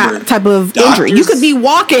know with that type of injury. You could be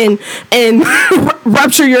walking and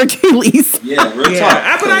rupture your Achilles. Yeah, real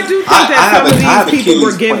talk. But I do think that some of these people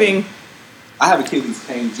were giving... I have Achilles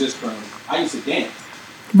pain just from I used to dance.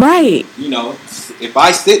 Right. If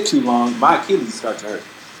I sit too long, my Achilles start to hurt.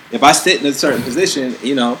 If I sit in a certain position,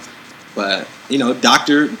 but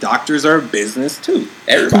doctors are a business too.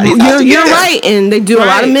 Everybody. You're right, and they do a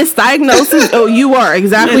lot of misdiagnosis. You are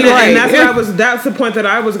exactly right. And that's the point that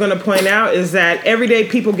I was going to point out is that everyday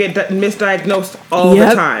people get misdiagnosed all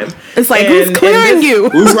the time. It's like, who's clearing you?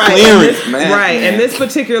 Who's clearing, man? Right, and this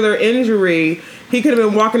particular injury. He could have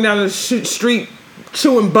been walking down the street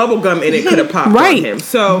chewing bubble gum and it could have popped on him.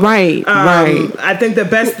 So, I think the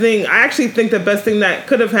best thing that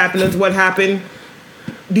could have happened is what happened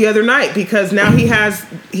the other night, because now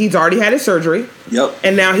he's already had his surgery. Yep.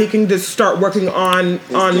 And now he can just start working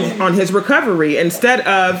on his recovery instead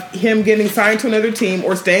of him getting signed to another team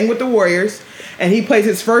or staying with the Warriors, and he plays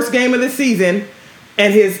his first game of the season.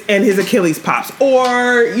 And his Achilles pops,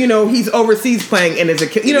 or he's overseas playing and his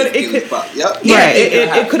Achilles.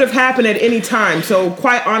 It could have happened at any time. So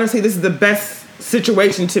quite honestly, this is the best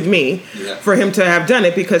situation to me for him to have done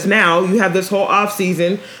it, because now you have this whole off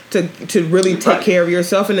season to really take care of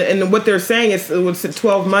yourself. And what they're saying is it's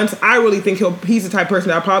 12 months. I really think he's the type of person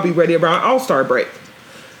that'll probably be ready around All-Star break.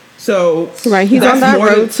 So he's on that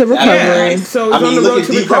road to recovery. So he's on the road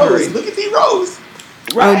to recovery. Look at D Rose.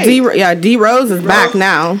 Right. D Rose is back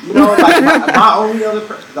now. The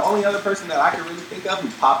only other person that I can really think of who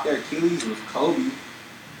popped their Achilles was Kobe.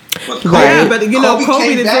 But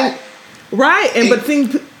Kobe the thing, right? And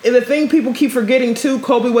the thing people keep forgetting too,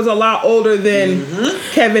 Kobe was a lot older than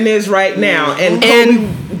Kevin is right now, and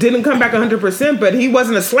Kobe didn't come back 100%, but he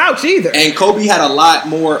wasn't a slouch either. And Kobe had a lot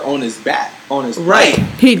more on his back, on his right. plate.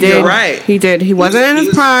 He did. You're right. He did. He wasn't in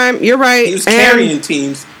his prime. You're right. He was carrying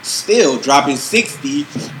teams. Still dropping 60,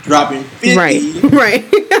 dropping 50. Right.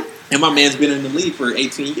 And my man's been in the league for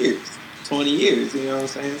 18 years, 20 years, you know what I'm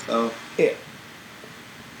saying? So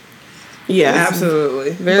yeah,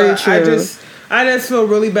 absolutely. Very true. I just feel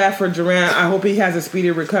really bad for Durant. I hope he has a speedy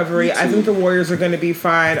recovery. I think the Warriors are going to be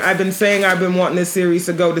fine. I've been saying I've been wanting this series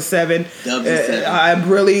to go to 7. It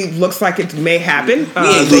really looks like it may happen. We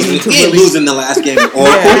ain't losing the last game at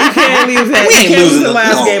Oracle. Yeah, you can't lose the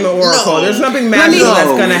last game at Oracle. No. There's nothing magical that's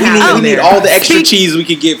going to happen. We need all the extra cheese we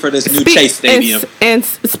could get for this new Chase Stadium. And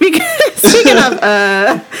speaking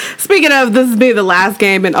of this being the last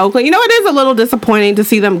game in Oakland, it is a little disappointing to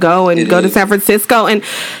see them go to San Francisco. And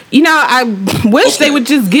I wish they would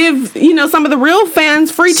just give some of the real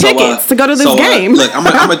fans free tickets to go to this game. Look, I'm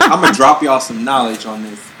gonna drop y'all some knowledge on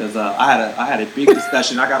this because I had a big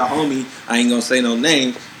discussion. I got a homie. I ain't gonna say no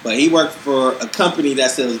name, but he worked for a company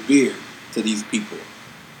that sells beer to these people,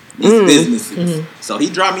 these businesses. Mm-hmm. So he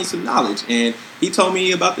dropped me some knowledge, and he told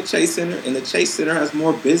me about the Chase Center, and the Chase Center has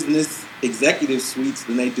more business executive suites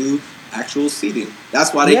than they do actual seating.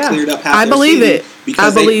 That's why they cleared up half their seating.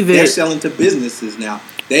 Because they're selling to businesses now.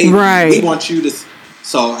 We want you to.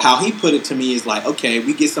 So how he put it to me is like, okay,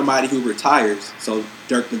 we get somebody who retires. So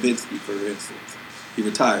Dirk Nowitzki, for instance, he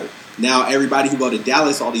retired. Now everybody who go to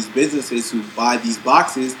Dallas, all these businesses who buy these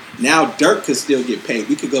boxes, now Dirk could still get paid.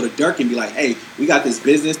 We could go to Dirk and be like, hey, we got this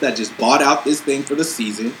business that just bought out this thing for the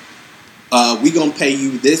season. We gonna pay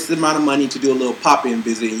you this amount of money to do a little pop-in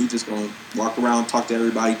visit, and you just gonna walk around, talk to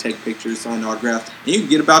everybody, take pictures, sign autographs, and you can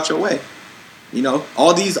get about your way.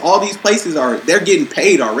 All these places they're getting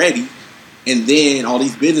paid already, and then all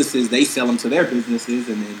these businesses, they sell them to their businesses,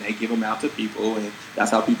 and then they give them out to people, and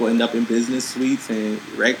that's how people end up in business suites, and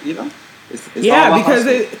it's because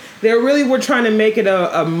they really were trying to make it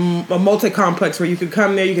a multi-complex where you could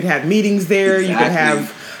come there, you could have meetings there, you could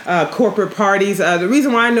have corporate parties. The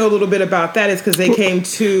reason why I know a little bit about that is because they came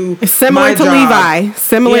to similar to Levi.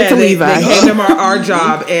 They came to our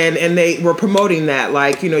job and they were promoting that.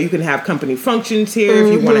 Like, you can have company functions here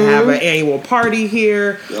if you want to have an annual party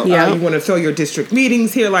here. You want to throw your district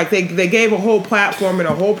meetings here. Like they gave a whole platform and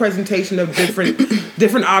a whole presentation of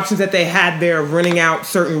different options that they had there of renting out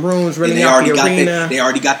certain rooms, renting out the arena. They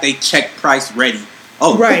already got their check price ready.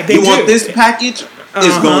 Oh, right. You want this package?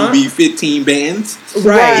 It's gonna be 15 bands.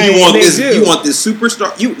 Right. You want this? You want this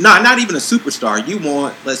superstar? Not even a superstar. You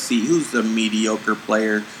want? Let's see, who's the mediocre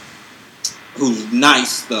player who's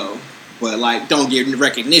nice though, but like don't get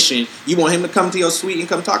recognition. You want him to come to your suite and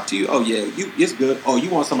come talk to you? Oh yeah, it's good. Oh, you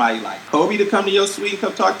want somebody like Kobe to come to your suite and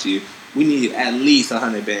come talk to you? We need at least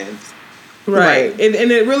 100 bands. Right. And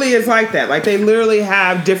it really is like that. Like they literally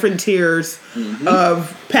have different tiers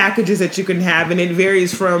of packages that you can have, and it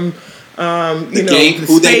varies from the game, the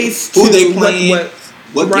who space they to playing,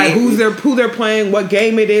 what right, game, who they're playing, what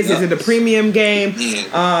game it is. Is it a premium game?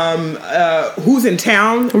 Who's in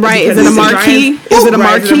town? Right, is it a marquee? Is it a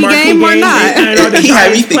marquee game or not? He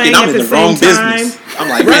had me thinking I'm in the wrong business. I'm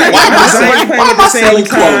like, man, why am I selling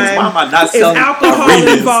clothes? Why am I not selling Is alcohol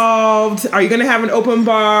involved? Are you going to have an open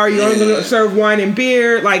bar? You're only going to serve wine and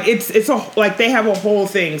beer? Like they have a whole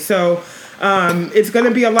thing. So it's going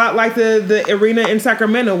to be a lot like the arena in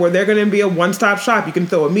Sacramento, where they're going to be a one-stop shop. You can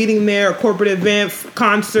throw a meeting there, a corporate event,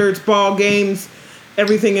 concerts, ball games,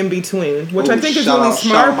 everything in between, which I think is really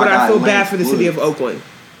smart, but I feel bad for the city of Oakland.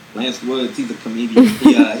 Lance Woods, he's a comedian.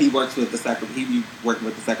 He works with he be working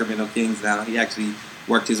with the Sacramento Kings now. He actually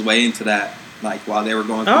worked his way into that, like while they were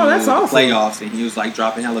going through the playoffs, and he was like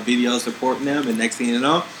dropping hella videos supporting them. And next thing you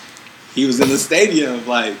know, he was in the stadium.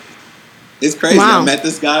 Like, it's crazy. Wow. I met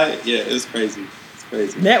this guy. Yeah, it was crazy. It's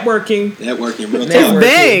crazy. Networking, real talk. It's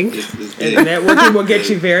big. It's big. And networking will get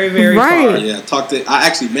you very, very far. Yeah, I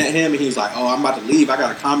actually met him, and he was like, "Oh, I'm about to leave. I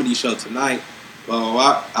got a comedy show tonight." Well,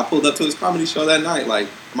 I pulled up to his comedy show that night. Like,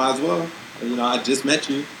 might as well. I just met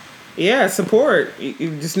you. Yeah, support.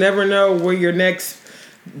 You just never know where your next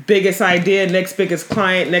biggest idea, next biggest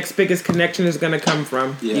client, next biggest connection is going to come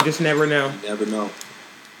from. Yeah. You just never know. You never know.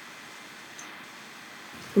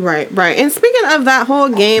 Right. And speaking of that whole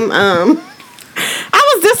game, I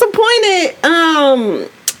was disappointed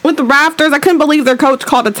with the Raptors. I couldn't believe their coach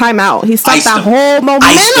called a timeout. He stopped that whole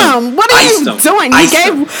momentum. What are you doing?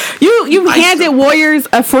 You handed Warriors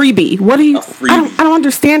a freebie. What are you? I don't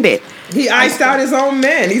understand it. He iced out his own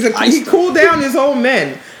men. He cooled down his own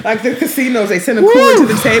men. Like the casinos, they send a cooler to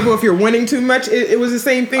the table if you're winning too much. It was the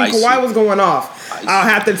same thing. Kawhi was going off. I'll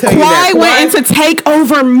have to tell you that. Kawhi went into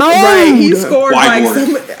takeover mode. Right, he scored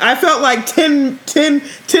I felt like 10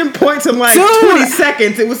 points in like 20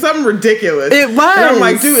 seconds. It was something ridiculous. It was. And I'm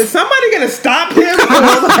like, dude, is somebody going to stop him?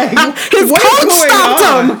 His coach stopped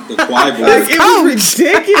him. The Kawhi boy. It was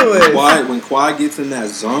ridiculous. When Kawhi gets in that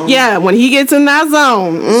zone. Yeah, when he gets in that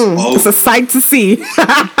zone, it's a sight to see.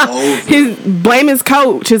 Blame his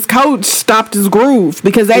coach. His coach stopped his groove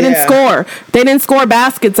because they didn't score. They didn't score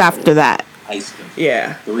baskets after that. Iced them.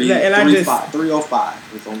 Yeah.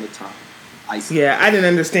 305 was on the time. Yeah, I didn't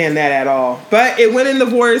understand that at all. But it went in the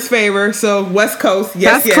Warriors' favor, so West Coast,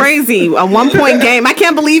 yes, That's crazy. A 1-point game. I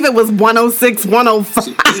can't believe it was 106,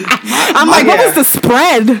 105. I'm like, what was the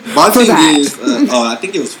spread My for thing that? is, I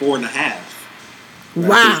think it was 4.5.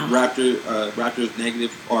 Wow. Raptors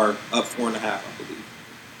negative or up 4.5, I believe.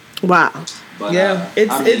 Wow. But, yeah,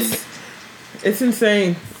 it's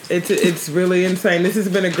insane. It's really insane. This has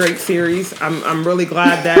been a great series. I'm really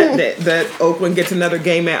glad that Oakland gets another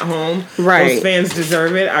game at home. Right. Those fans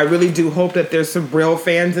deserve it. I really do hope that there's some real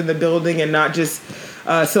fans in the building and not just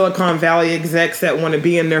Silicon Valley execs that want to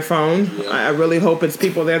be in their phone. Yeah. I really hope it's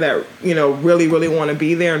people there that really, really want to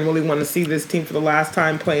be there and really want to see this team for the last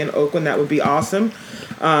time play in Oakland. That would be awesome.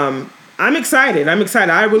 I'm excited.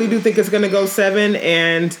 I really do think it's going to go 7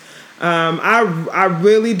 and. I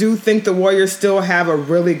really do think the Warriors still have a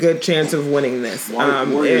really good chance of winning this.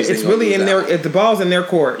 It's really in the ball's in their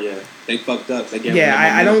court. Yeah, they fucked up.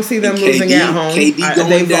 I don't see them losing at home.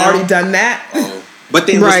 They've already done that. But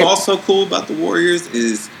then what's also cool about the Warriors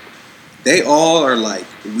is they all are like,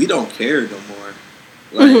 we don't care no more.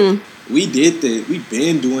 Like we did this. We've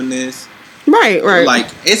been doing this. Right. Like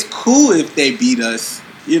it's cool if they beat us.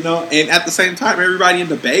 And at the same time, everybody in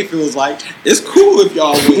the Bay feels like it's cool if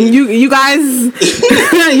y'all win. You guys,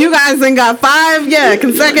 you guys ain't got 5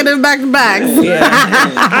 consecutive back-to-backs. Yeah.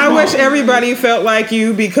 I wish everybody felt like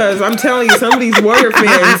you because I'm telling you, some of these Warrior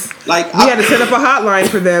fans, we had to set up a hotline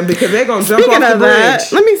for them because they're gonna jump off the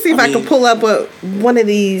bridge. Let me see if I can pull up what one of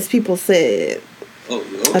these people said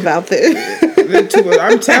about this.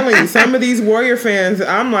 I'm telling you, some of these Warrior fans,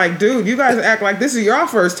 I'm like, dude, you guys act like this is your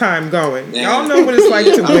first time going. Y'all know what it's like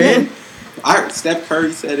to win. Steph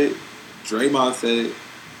Curry said it. Draymond said it.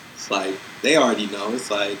 It's like they already know. It's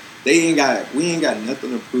like we ain't got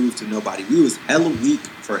nothing to prove to nobody. We was hella weak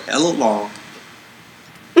for hella long,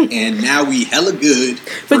 and now we hella good.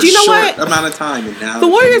 But you know what? Amount of time, and now the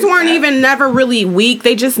Warriors weren't even never really weak.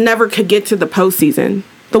 They just never could get to the postseason.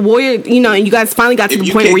 The Warriors, and you guys finally got to the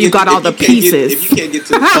point where you got all the pieces. If you can't get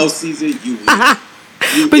to the postseason, you win.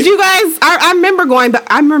 But you guys, I remember going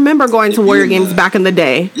to Warrior games back in the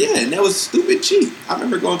day. Yeah, and that was stupid cheap. I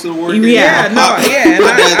remember going to the Warrior games. Yeah, and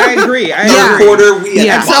I agree.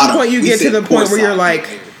 At some point, you get to the point where you're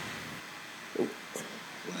like.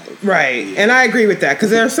 Right, and I agree with that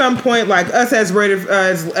because there's some point like us as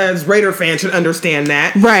Raider fans should understand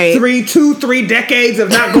that. Right, 3 decades of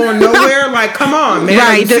not going nowhere. Like, come on, man,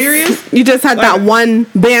 are you serious? You just had that one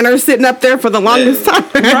banner sitting up there for the longest time.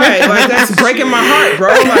 Right, like that's breaking my heart,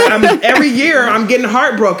 bro. Like every year I'm getting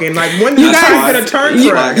heartbroken. Like when is time gonna turn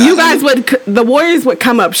for us? You guys the Warriors would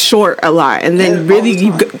come up short a lot, and then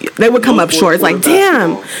they would come up short. It's like,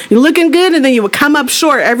 damn, you're looking good, and then you would come up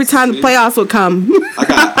short every time the playoffs would come. I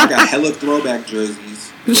got hella throwback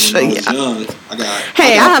jerseys. When I was young. I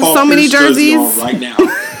have so many jerseys right now.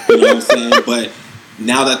 You know what I'm saying? But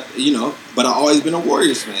now that but I've always been a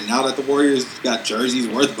Warriors fan. Now that the Warriors got jerseys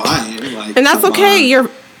worth buying, like, and that's okay. You're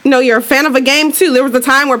a fan of a game too. There was a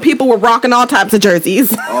time where people were rocking all types of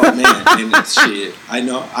jerseys. Oh man, and shit. I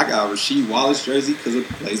know. I got a Rasheed Wallace jersey because the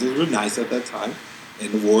Blazers were nice at that time,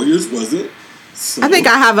 and the Warriors wasn't. So. I think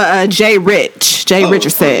I have a Jay Richardson.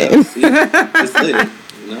 It's lit.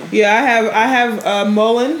 Yeah, I have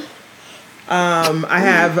Mullen. I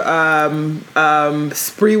have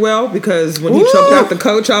Sprewell because when he choked out the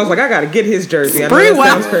coach, I was like, I got to get his jersey. I know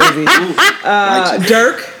that sounds crazy.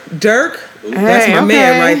 Dirk. That's my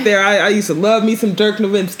man right there. I used to love me some Dirk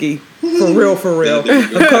Nowitzki. For real.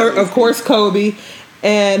 Of course, Kobe.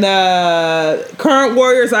 And current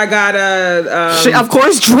Warriors, I got of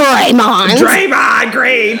course, Draymond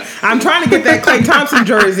Green. I'm trying to get that Klay Thompson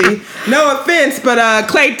jersey. No offense, but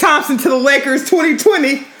Klay Thompson to the Lakers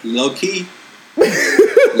 2020. Low key.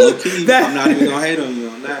 I'm not even gonna hate on you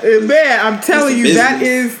on that. Man, I'm telling you, that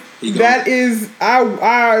is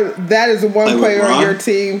the one player on your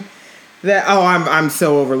team. I'm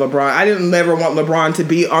so over LeBron. I didn't never want LeBron to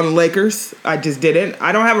be on the Lakers. I just didn't.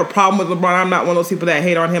 I don't have a problem with LeBron. I'm not one of those people that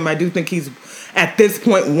hate on him. I do think he's, at this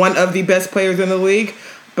point, one of the best players in the league.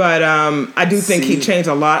 But I do think he changed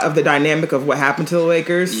a lot of the dynamic of what happened to the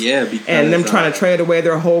Lakers. Yeah, because, and them trying to trade away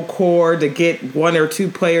their whole core to get 1 or 2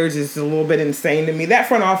 players is a little bit insane to me. That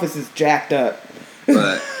front office is jacked up.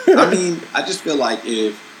 But, I mean, I just feel like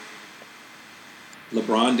if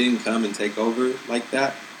LeBron didn't come and take over like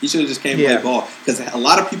that, he should have just came and played ball. Because a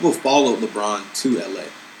lot of people followed LeBron to LA.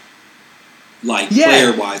 Like,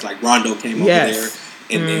 player-wise. Like, Rondo came over there.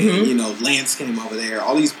 And then, Lance came over there.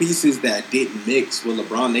 All these pieces that didn't mix with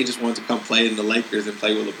LeBron, they just wanted to come play in the Lakers and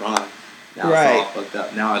play with LeBron. Now it's all fucked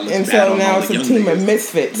up. Now it looks and bad so on now all it's the a young team of niggas.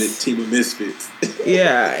 misfits. Team of misfits.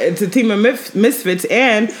 Yeah, it's a team of misfits,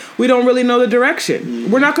 and we don't really know the direction.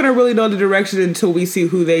 Mm-hmm. We're not going to really know the direction until we see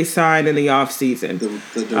who they sign in the offseason.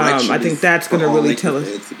 The direction I think that's going to really tell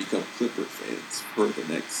us. To become Clipper fans for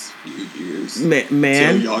the next few years.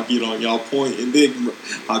 Man. Until y'all get on y'all point, and then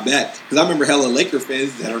I bet because I remember hella Laker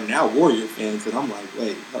fans that are now Warrior fans, and I'm like,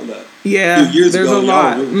 wait, hold up. Yeah, a few years there's ago, a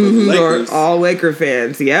lot. Lakers. Or all Laker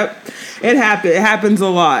fans. Yep, it happens a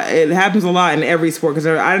lot. It happens a lot in every sport. Because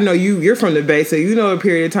I don't know, you're from the Bay, so you know a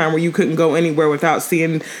period of time where you couldn't go anywhere without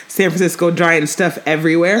seeing San Francisco Giants stuff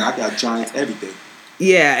everywhere. I got Giants everything.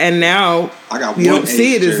 Yeah, and now I got you don't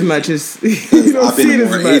see it as much as you don't I've been see it to as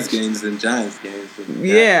more much. A's games than Giants games.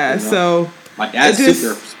 Yeah, so my dad's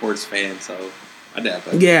super sports fan, so my dad.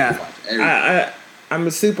 Yeah, watch everything. I'm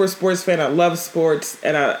a super sports fan. I love sports,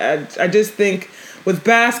 and I just think with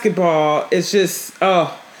basketball, it's just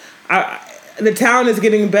the talent is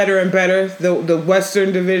getting better and better. The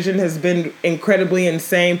Western Division has been incredibly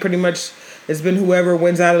insane. Pretty much, it's been whoever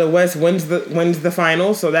wins out of the West wins the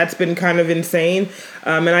final. So that's been kind of insane.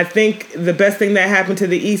 And I think the best thing that happened to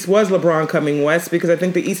the East was LeBron coming west, because I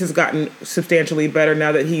think the East has gotten substantially better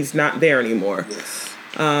now that he's not there anymore. Yes.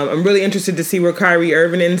 I'm really interested to see where Kyrie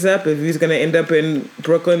Irving ends up, if he's going to end up in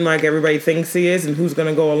Brooklyn like everybody thinks he is, and who's going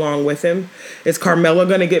to go along with him. Is Carmelo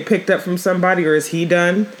going to get picked up from somebody, or is he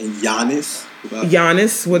done? And Giannis?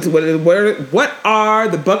 What are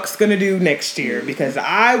the Bucks going to do next year? Because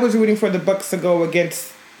I was rooting for the Bucks to go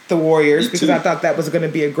against the Warriors because I thought that was going to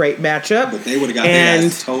be a great matchup. But they would have got their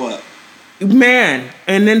ass toe up. Man,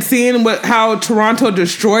 and then seeing how Toronto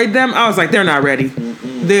destroyed them, I was like, they're not ready.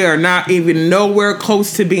 Mm-mm. They are not even nowhere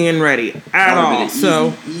close to being ready at all.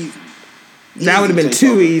 So that would have been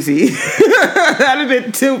too easy. That would have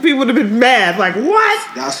been too. People would have been mad. Like,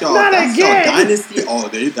 what? That's y'all again. Y'all dynasty. Oh,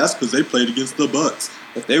 that's because they played against the Bucks.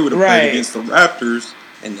 If they would have played against the Raptors,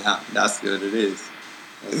 and that's good. It is.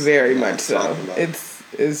 Very much so.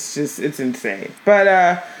 It's insane.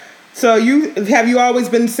 But so you always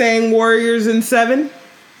been saying Warriors in 7?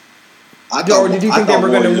 Or did you think they were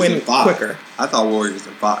going to win quicker? I thought Warriors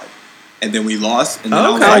in 5, and then we lost. And then I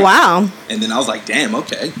was like, wow. And then I was like, damn,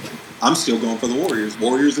 okay, I'm still going for the Warriors.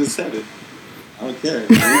 Warriors in 7. I don't care.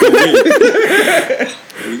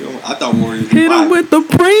 I thought Warriors hit them with the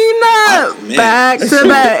prenup back to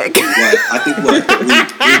back. I think we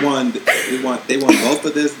won. They won both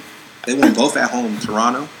of this. They won both at home.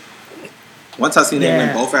 Toronto. Once I seen them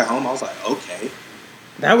win both at home, I was like, okay.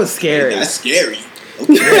 That was scary. That's scary.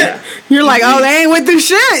 Okay. You're like, oh, they ain't with the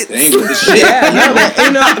shit. They ain't with the shit.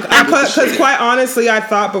 Because quite honestly, I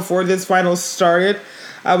thought before this final started,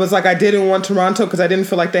 I was like, I didn't want Toronto because I didn't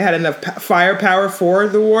feel like they had enough firepower for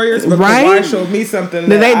the Warriors. But Kawhi showed me something.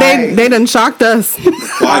 They done shocked us.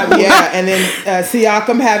 And then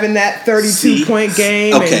Siakam having that 32-point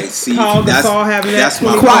game. Okay, and Paul Gasol having that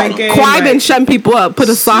 20-point game. Kawhi been shutting people up. Put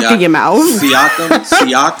a sock in your mouth.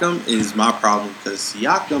 Siakam is my problem because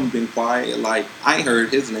Siakam been quiet. Like, I ain't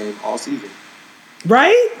heard his name all season.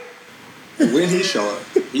 Right? When he show up,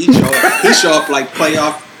 he show up like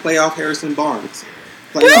playoff Harrison Barnes.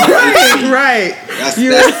 Right.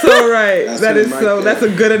 You're so right. That's a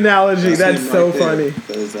good analogy. That's so funny.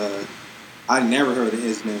 Because I never heard of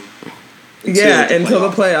his name. Until the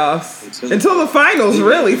playoffs. Until the finals,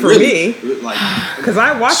 really, for me. Because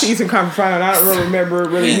I watched the Eastern Conference Final and I don't really remember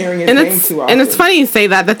hearing his name too often. And it's funny you say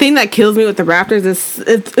that. The thing that kills me with the Raptors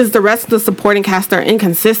is the rest of the supporting cast, their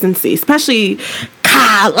inconsistency, especially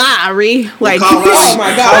Kyle Lowry. Like, oh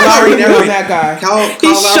my God, Kyle Lowry never that guy.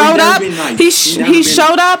 He showed up. He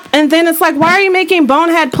showed up, and then it's like, why are you making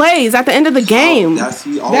bonehead plays at the end of the game? That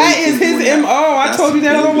is his MO. I told you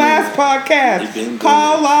that on the last podcast.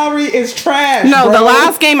 Kyle Lowry is trash. No, bro. the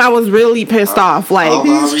last game I was really pissed off. Like,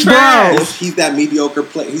 he's trash. He's that mediocre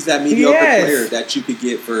player. He's that mediocre player that you could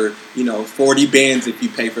get for 40 bands if you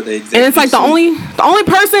pay for the executive. And it's like the only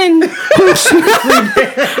person who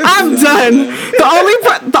I'm done. The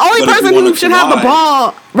only person who should have the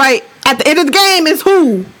ball right at the end of the game is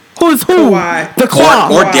who? Who's who? Kawhi. The Claw.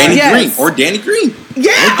 Or Danny Green. Or Danny Green.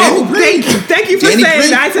 Yeah. Thank you for saying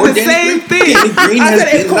that. I said the same thing. I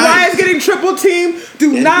said if Kawhi is getting triple teamed,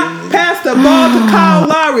 do not pass the ball to Kyle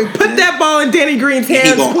Lowry. Put that ball in Danny Green's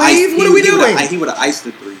hands, please. What are we doing? He would have iced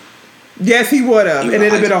the 3. Yes, he would have. And it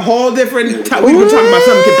would have been a whole different time. We were talking about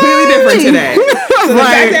something completely different today. So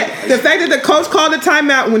the fact that the coach called a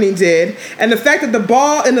timeout when he did, and the fact that the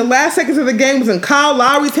ball in the last seconds of the game was in Kyle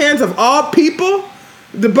Lowry's hands of all people,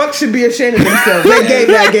 the Bucks should be ashamed of themselves. They gave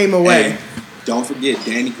that game away. Hey, don't forget,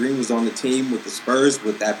 Danny Green was on the team with the Spurs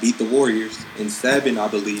that beat the Warriors in 7, I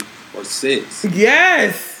believe, or 6.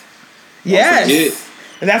 Yes. Yes.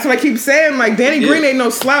 And that's what I keep saying. Like, Danny Green ain't no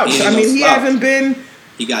slouch. He hasn't been.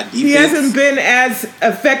 He got defense. He hasn't been as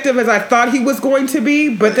effective as I thought he was going to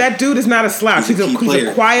be, but that dude is not a slouch. He's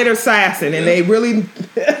a quiet assassin, and they really.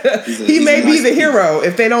 He may be the hero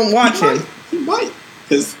if they don't watch him. He might.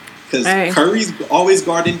 Because Curry's always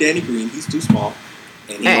guarding Danny Green. He's too small.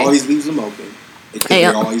 And he always leaves him open. Because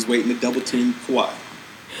they're always waiting to double team Kawhi.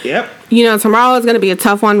 Yep. Tomorrow is going to be a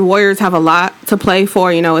tough one. Warriors have a lot to play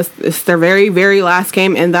for. It's their very, very last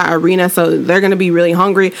game in that arena, so they're going to be really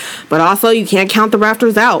hungry. But also, you can't count the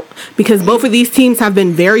Raptors out because both of these teams have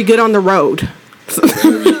been very good on the road.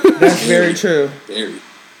 That's very true. Very,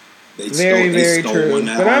 very true.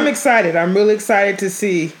 But I'm excited. I'm really excited to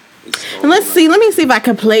see. And let me see if I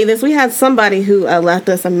can play this. We had somebody who left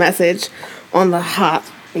us a message on the hot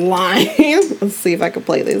line. Let's see if I can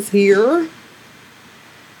play this here.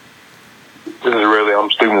 This is really, I'm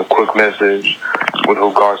just leaving a quick message with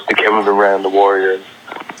regards to Kevin Durant and the Warriors.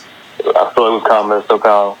 I feel it was kind of messed up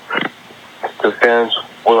how the fans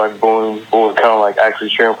were like booing, were kind of like actually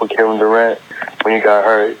cheering for Kevin Durant when he got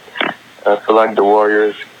hurt. And I feel like the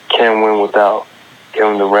Warriors can win without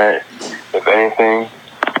Kevin Durant. If anything,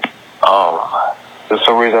 for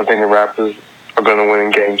some reason I think the Raptors are going to win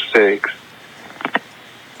in Game 6.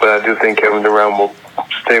 But I do think Kevin Durant will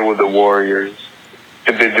stay with the Warriors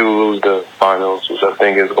if they do lose the finals, which I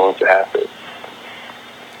think is going to happen.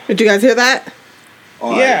 Did you guys hear that?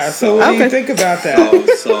 All yeah. Right, so what do you think about that?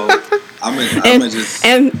 I'm gonna just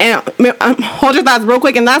and hold your thoughts real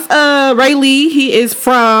quick. And that's Ray Lee. He is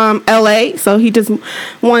from LA, so he just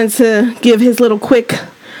wanted to give his little quick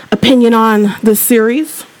opinion on the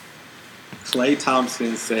series. Klay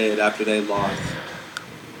Thompson said after they lost,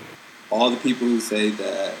 all the people who say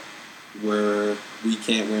that we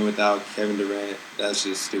can't win without Kevin Durant, that's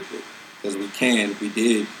just stupid. Because we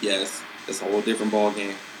did, yes. It's a whole different ball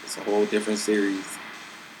game. It's a whole different series.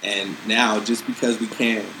 And now, just because we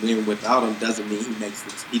can't win without him doesn't mean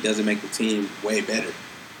he doesn't make the team way better.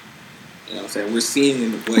 You know what I'm saying? We're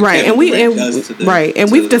seeing what Kevin Durant does to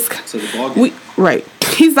the ball game. Right.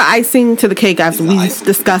 He's the icing to the cake, as we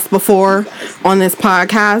discussed before on this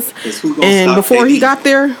podcast. And before he got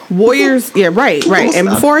there, Warriors, right. And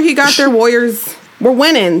before he got there, Warriors were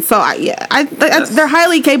winning. So, they're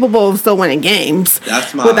highly capable of still winning games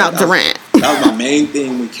without Durant. That was my main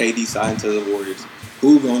thing when KD signed to the Warriors.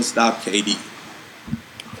 Who gonna stop KD?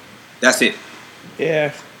 That's it.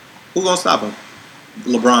 Yeah. Who gonna stop him?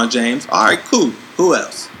 LeBron James. All right, cool. Who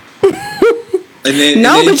else? But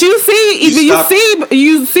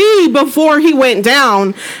you see before he went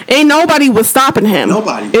down, ain't nobody was stopping him.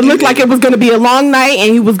 Nobody. It looked like it was going to be a long night,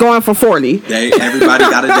 and he was going for 40. Everybody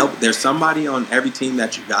got a double. There's somebody on every team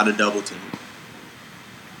that you got a double team.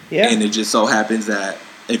 Yeah. And it just so happens that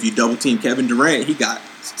if you double team Kevin Durant, he got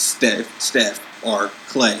Steph or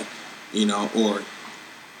Klay, or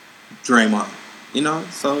Draymond,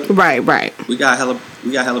 So right. We got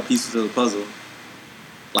hella pieces of the puzzle.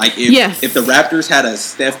 Like if the Raptors had a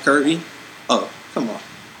Steph Curry, oh come on,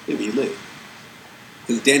 it'd be lit.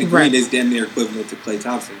 Because Danny Green is damn near equivalent to Klay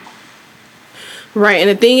Thompson. Right, and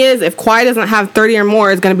the thing is, if Kawhi doesn't have 30 or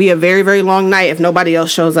more, it's going to be a very, very long night if nobody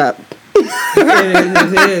else shows up.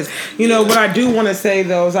 It is. What I do want to say,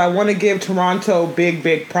 though, is I want to give Toronto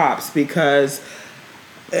big props because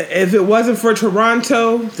if it wasn't for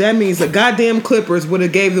Toronto, that means the goddamn Clippers would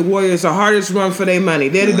have gave the Warriors the hardest run for their money.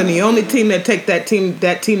 They'd have been the only team that take that team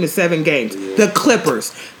to 7 games. Yeah. The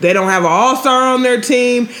Clippers. They don't have an all-star on their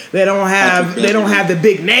team. They don't have the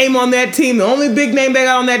big name on that team. The only big name they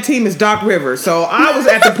got on that team is Doc Rivers. So I was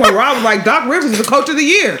at the point where I was like, Doc Rivers is the coach of the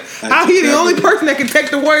year. How he the only person that can take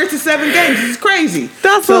the Warriors to 7 games? This is crazy.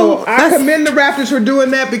 I commend the Raptors for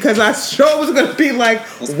doing that because I sure was going to be like,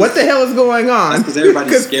 what the hell is going on? That's because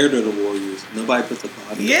everybody's scared of the Warriors. Nobody puts a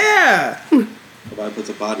body. Yeah. Nobody puts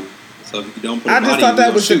a body. So if you don't put I a body, just thought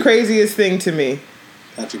that was the craziest thing to me.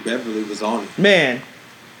 Patrick Beverly was on it. Man.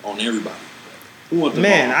 On everybody. Who wants the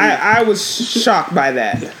Man, ball? I was shocked by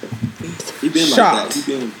that. He been shocked. Like that.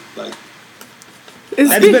 He been like.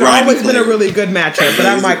 It's always been a really good matchup, but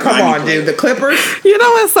I'm like, come on, dude. The Clippers? You know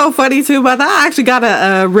what's so funny, too? But I actually got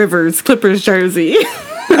a Rivers Clippers jersey. Oh,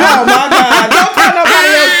 my God. Don't tell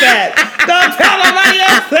nobody else that. Don't tell nobody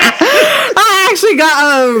else that. I actually got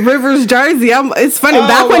a Rivers jersey. It's funny.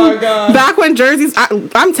 Back when jerseys,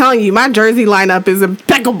 I'm telling you, my jersey lineup is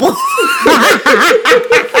impeccable.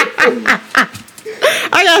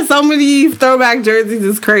 I got so many throwback jerseys.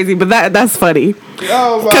 It's crazy, but that's funny.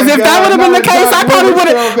 Oh my! Because if that would have been the case, I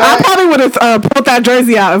probably would have pulled that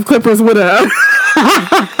jersey out if Clippers would have.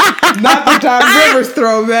 Not the Doc Rivers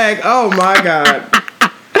throwback. Oh my God!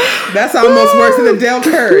 That's almost worse than the Del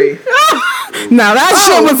Curry. Now that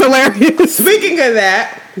shit was hilarious. Speaking of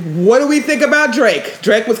that, what do we think about Drake?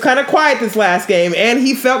 Drake was kind of quiet this last game, and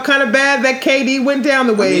he felt kind of bad that KD went down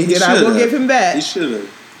the way he did. I will give him that. He should have.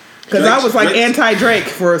 Because I was like anti-Drake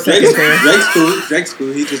for a second. Drake's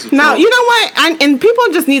cool. He just now you know what, and people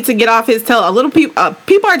just need to get off his tail. A little people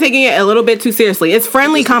are taking it a little bit too seriously. It's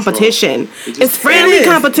friendly competition. It's friendly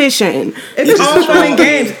competition. It's all fun and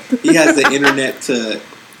games. He has the internet to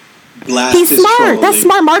blast. He's smart. Trolling. That's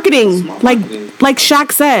smart marketing. Like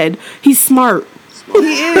Shaq said, he's smart.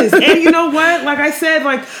 He is. And you know what? Like I said,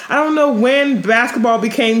 like, I don't know when basketball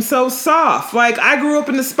became so soft. Like, I grew up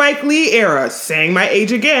in the Spike Lee era, saying my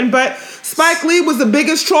age again, but Spike Lee was the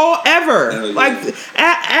biggest troll ever. Yeah. Like,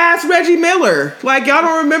 ask Reggie Miller. Like, y'all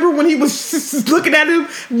don't remember when he was just looking at him,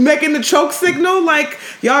 making the choke signal? Like,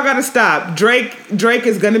 y'all gotta stop. Drake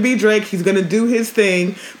is gonna be Drake. He's gonna do his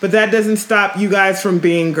thing, but that doesn't stop you guys from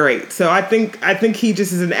being great. So I think he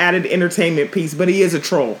just is an added entertainment piece, but he is a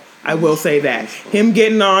troll. I will say that. Him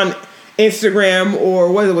getting on Instagram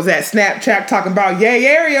or what was that, Snapchat, talking about Yay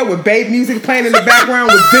Area with Babe music playing in the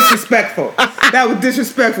background was disrespectful. That was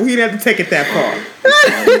disrespectful. He didn't have to take it that far.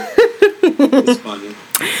 It's funny.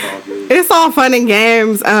 It's all fun and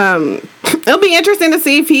games. It'll be interesting to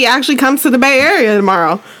see if he actually comes to the Bay Area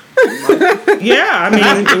tomorrow. Yeah, I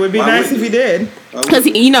mean, it would be nice if he did. Because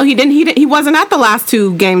he wasn't at the last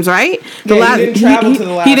two games, right? He didn't travel to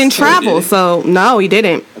the last. He didn't travel, so no, he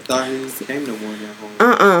didn't. I thought he came to one at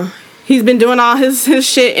home. He's been doing all his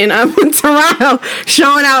shit in Toronto,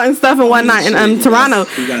 showing out and stuff and whatnot in Toronto.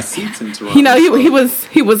 He got seats in Toronto. You know, he was.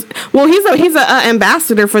 Well, he's an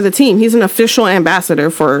ambassador for the team. He's an official ambassador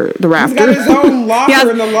for the Raptors. He's got his own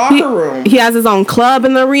locker in the locker room. He has his own club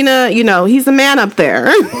in the arena. You know, he's a man up there.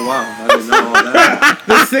 Oh wow, I didn't know all that.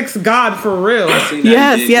 The sixth god for real. I seen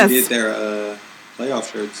that. Yes. He did their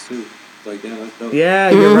playoff shirts too. Like, yeah, that's dope.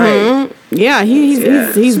 Yeah, you're right. Yeah, he's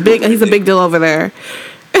big. He's a big deal over there.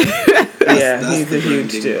 That's he's a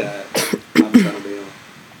huge deal. I'm trying to be on.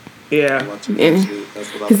 Yeah. That's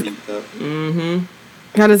what I peeped up. Mm-hmm.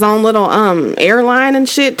 Got his own little airline and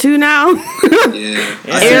shit too now. Yeah.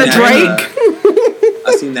 Air Drake.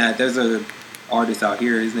 I seen that. There's a artist out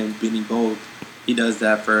here. His name's Benny Bold. He does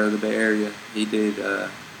that for the Bay Area. He did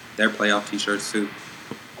their playoff T-shirts too.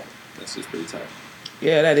 That's just pretty tight.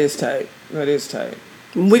 Yeah, that is tight.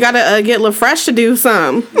 We gotta get Phresh to do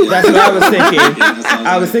some. Yeah. That's what I was thinking.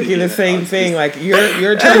 I was thinking the same thing. Like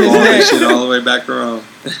your turn is next. Shit all the way back around.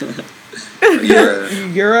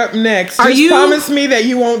 You're up next. Just promise me that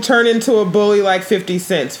you won't turn into a bully like 50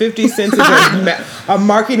 Cent. 50 Cent is a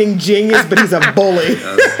marketing genius, but he's a bully.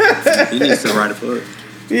 He needs to write a book.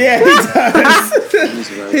 Yeah, he does.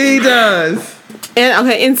 He does.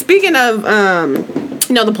 And speaking of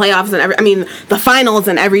the playoffs and the finals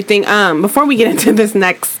and everything. Before we get into this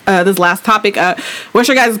last topic, what's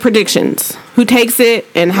your guys' predictions? Who takes it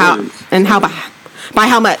and how by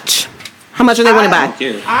how much? How much are they winning by?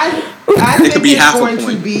 I think it's going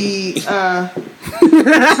to be. I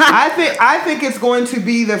think it's going to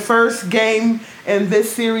be the first game in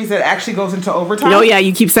this series that actually goes into overtime. Oh yeah,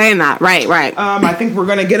 you keep saying that. Right. I think we're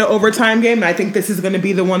going to get an overtime game, and I think this is going to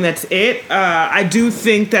be the one that's it. I do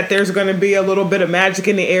think that there's going to be a little bit of magic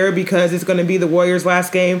in the air because it's going to be the Warriors'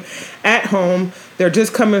 last game at home. They're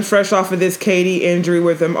just coming fresh off of this KD injury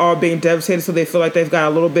with them all being devastated, so they feel like they've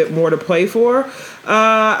got a little bit more to play for.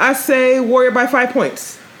 I say Warrior by 5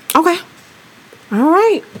 points. Okay. All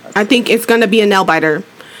right. I think it's going to be a nail biter.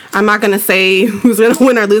 I'm not going to say who's going to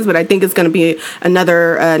win or lose, but I think it's going to be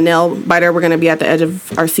another nail biter. We're going to be at the edge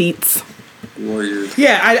of our seats. Warriors.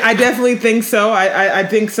 Yeah, I definitely think so. I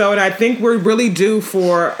think so. And I think we're really due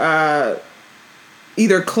for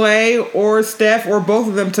either Clay or Steph or both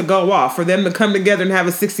of them to go off. For them to come together and have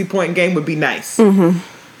a 60-point game would be nice. Mm-hmm.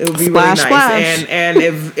 It would be really nice. Splash.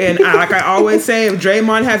 And like I always say, if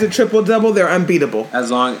Draymond has a triple-double, they're unbeatable.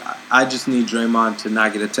 I just need Draymond to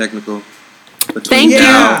not get a technical. Thank you.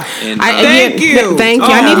 Thank you.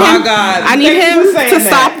 I need him to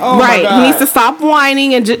stop. He needs to stop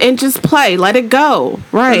whining and just play. Let it go.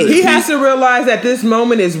 Right. He has to realize that this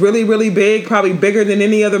moment is really, really big, probably bigger than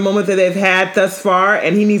any other moment that they've had thus far,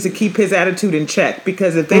 and he needs to keep his attitude in check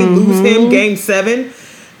because if they lose him Game 7,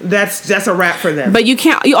 that's a wrap for them. But you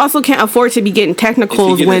also can't afford to be getting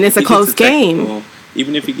technicals when it's a close game.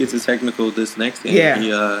 Even if he gets a technical this next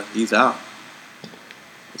game, he's out.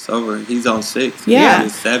 It's over. He's on 6. Yeah.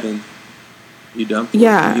 He's 7. You done for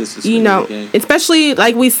yeah. Especially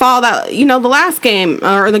like we saw that, the last game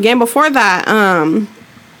or the game before that,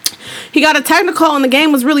 he got a technical and the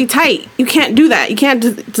game was really tight. You can't do that. You can't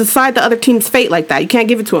decide the other team's fate like that. You can't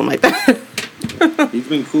give it to him like that. He's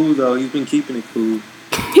been cool though. He's been keeping it cool.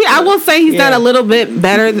 I will say he's done a little bit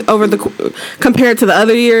better compared to the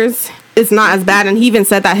other years. It's not as bad, and he even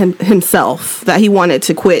said that himself, that he wanted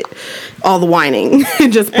to quit all the whining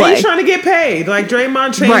and just play. And he's trying to get paid. Like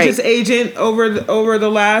Draymond changed his agent over the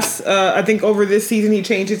last, I think over this season, he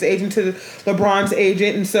changed his agent to LeBron's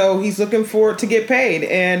agent, and so he's looking forward to get paid.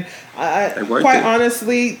 And quite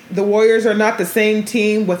honestly, the Warriors are not the same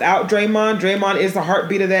team without Draymond. Draymond is the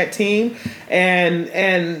heartbeat of that team, and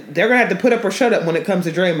they're gonna have to put up or shut up when it comes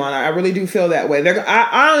to Draymond. I really do feel that way.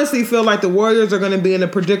 I honestly feel like the Warriors are going to be in a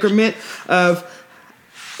predicament of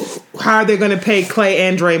how they're going to pay Clay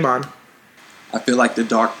and Draymond. I feel like the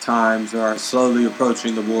dark times are slowly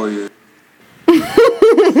approaching the Warriors.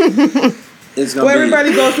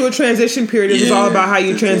 Everybody goes through a transition period. It's all about how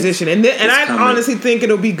you transition. And I honestly think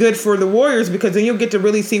it'll be good for the Warriors because then you'll get to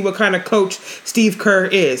really see what kind of coach Steve Kerr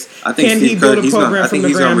is. I think Steve Kerr, build a program from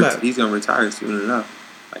the ground up? He's going to retire soon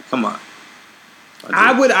enough. Like, come on.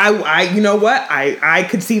 You know what? I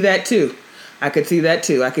could see that too. I could see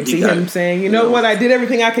him saying, you know what? I did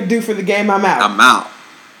everything I could do for the game. I'm out.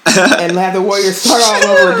 And have the Warriors start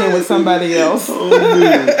all over again with somebody else.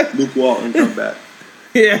 Luke Walton come back.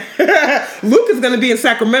 Yeah. Luke is going to be in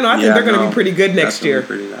Sacramento. I think they're going to be pretty good next year.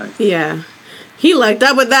 Pretty nice. Yeah. He lucked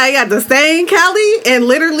up with that. He got to stay in Cali and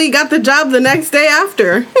literally got the job the next day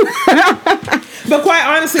after. But quite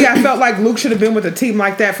honestly, I felt like Luke should have been with a team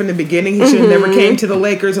like that from the beginning. He should have never came to the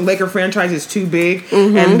Lakers. The Laker franchise is too big,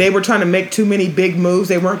 and they were trying to make too many big moves.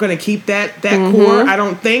 They weren't going to keep that core. I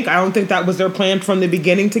don't think that was their plan from the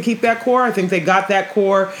beginning to keep that core. I think they got that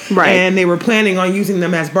core, and they were planning on using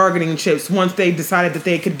them as bargaining chips once they decided that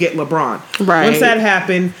they could get LeBron. Right. Once that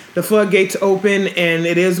happened, the floodgates open, and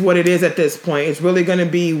it is what it is at this point. It's really going to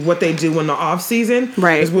be what they do in the off season.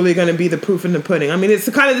 Right. It's really going to be the proof in the pudding. I mean, it's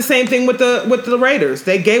kind of the same thing with the Raiders.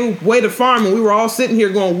 They gave away the farm, and we were all sitting here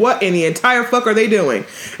going, "What in the entire fuck are they doing?"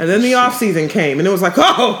 And then the off season came, and it was like,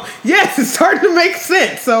 "Oh, yes, it's starting to make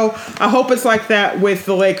sense." So I hope it's like that with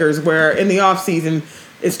the Lakers, where in the off season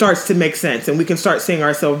it starts to make sense, and we can start seeing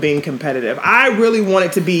ourselves being competitive. I really want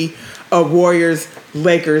it to be a Warriors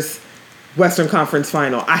Lakers Western Conference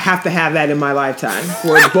Final. I have to have that in my lifetime,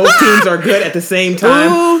 where both teams are good at the same time.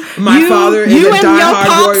 Ooh, my father is a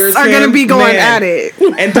diehard Warriors fan. Are going to be going at it,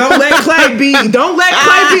 and don't let Clay be a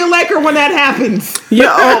Laker when that happens.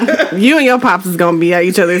 You and your pops is going to be at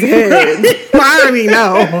each other's heads. I already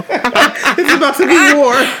know. It's about to be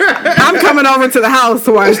war. I'm coming over to the house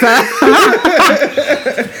to watch that.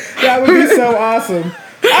 That would be so awesome.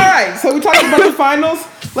 All right, so we talked about the finals.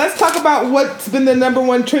 Let's talk about what's been the number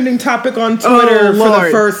one trending topic on Twitter for the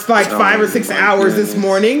first 5 or 6 hours this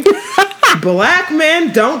morning. Black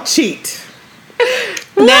men don't cheat.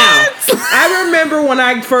 Now, I remember when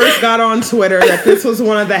I first got on Twitter that this was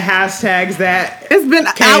one of the hashtags that it's been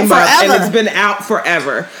out forever. And it's been out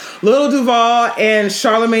forever. Lil Duval and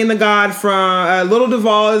Charlamagne the God from Lil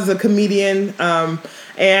Duval is a comedian.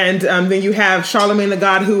 And then you have Charlamagne the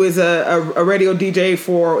God, who is a radio DJ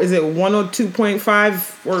for, is it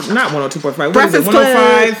 102.5 or not 102.5? What is it?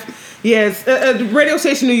 105? Yes, a radio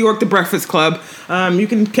station in New York, The Breakfast Club. You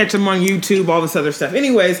can catch them on YouTube, all this other stuff.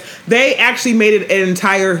 Anyways, they actually made it an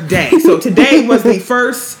entire day. So today was the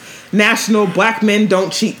first National Black Men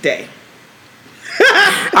Don't Cheat Day.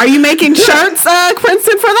 Are you making shirts,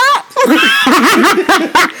 Quincy, for that?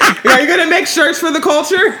 Are you going to make shirts for the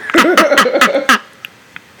culture?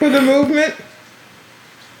 For the movement?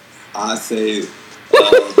 I say the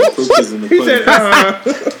proof is in the pudding.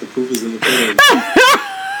 The proof is in the pudding.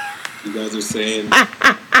 You guys are saying... I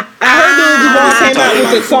heard Lil Duval came out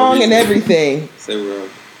with a song and everything. Say we're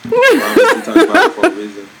talking about it for a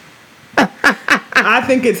reason. I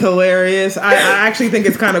think it's hilarious. I actually think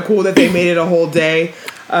it's kind of cool that they made it a whole day.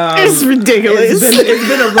 It's ridiculous. It's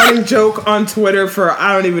been a running joke on Twitter for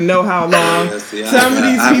I don't even know how long. Some of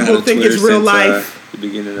these people think it's real life. The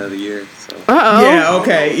beginning of the year. So. Yeah,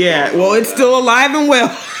 okay, yeah. Well, it's still alive and well.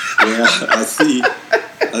 Yeah, I see.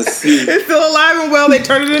 It's still alive and well. They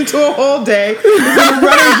turned it into a whole day. It's been a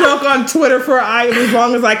running joke on Twitter for as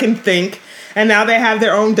long as I can think. And now they have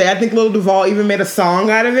their own day. I think Lil Duval even made a song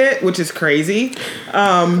out of it, which is crazy.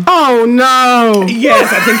 Oh, no.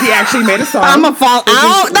 Yes, I think he actually made a song. I'm going to fall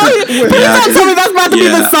out. Please don't tell me that's about to be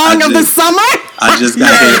the song of the summer. I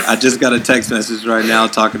just got a text message right now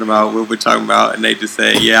talking about what we're talking about, and they just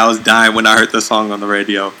say, "Yeah, I was dying when I heard the song on the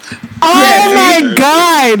radio." Oh my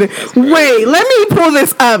God! Wait, let me pull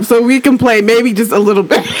this up so we can play maybe just a little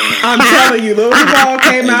bit. I'm telling you, Lil Duval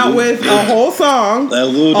came out with a whole song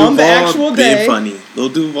on the actual day. Lil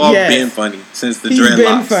Duval been funny since the dreadlocks. He's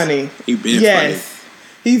been funny. He been funny.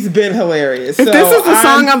 He's been hilarious. If this is the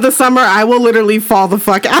song of the summer, I will literally fall the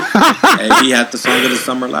fuck out. Hey, he had the song of the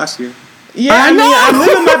summer last year. Yeah, I mean, I'm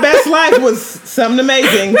living my best life was something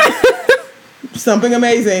amazing. Something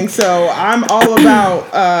amazing. So I'm all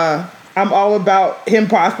about him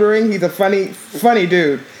prospering. He's a funny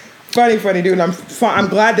dude. Funny dude. And I'm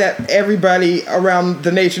glad that everybody around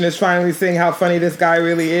the nation is finally seeing how funny this guy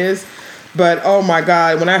really is. But oh my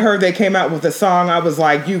God, when I heard they came out with the song, I was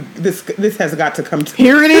like, this has got to come to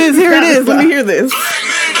Here it is. Let me hear this.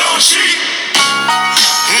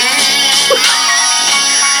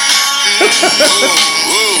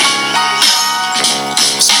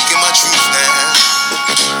 Speaking my truth now.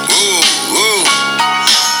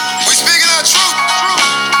 We speaking our truth.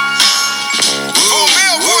 From a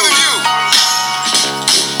male point of view.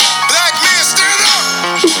 Black men, stand up.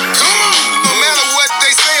 Come on. No matter what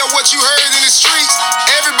they say or what you heard in the streets,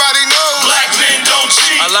 everybody knows. Black men don't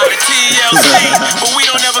cheat. A lot of TLC, but we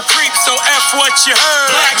don't ever creep, so F what you heard.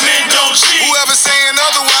 Black men don't cheat. Whoever saying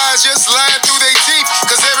otherwise just lying through their teeth,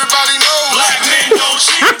 cause everybody knows. Black men don't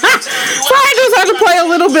cheat. So I just had to play a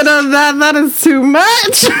little bit of that. That is too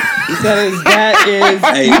much. That is.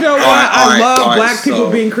 Hey, you know what? I love black so,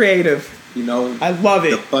 people being creative. You know, I love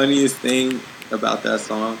it. The funniest thing about that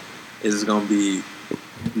song is it's gonna be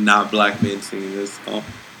not black men singing this song.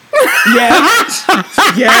 Yep. Facts.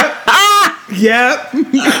 Yep.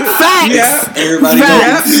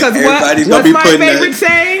 Everybody's gonna be putting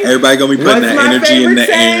that. Everybody gonna be putting that energy in the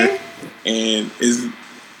air, and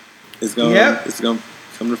it's gonna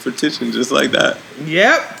come to fruition just like that.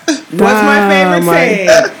 Yep. What's my favorite saying?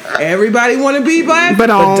 Everybody want to be black, but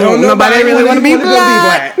don't nobody really want to be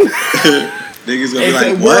black. Niggas gonna be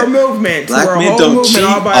like, what? We're a movement. Black we're men don't cheat.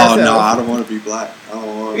 All by oh ourselves. no, I don't want to be black. I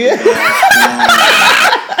don't want to be black.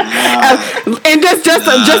 And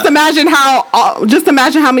just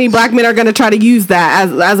imagine how many black men are going to try to use that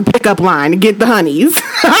as a pickup line to get the honeys.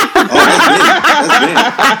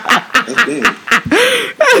 That's big.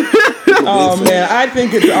 Oh man, I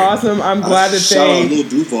think it's awesome. I'm glad that shout out Lil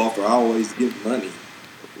Duval for always giving money.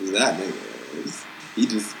 That nigga, he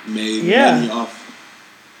just made money off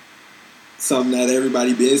something that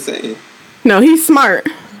everybody been saying. No, he's smart.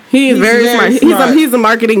 He's very smart. He's a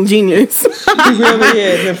marketing genius. He really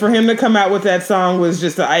is. And for him to come out with that song was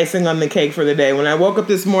just the icing on the cake for the day. When I woke up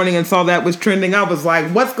this morning and saw that was trending, I was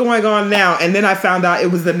like, what's going on now? And then I found out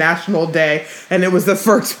it was the national day and it was the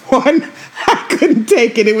first one. I couldn't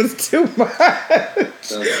take it. It was too much.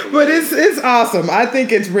 But it's awesome. I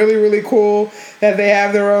think it's really, really cool that they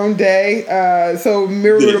have their own day. So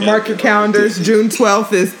mark your calendars. June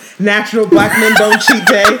 12th is National Black Men Don't Cheat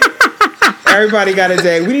Day. Everybody got a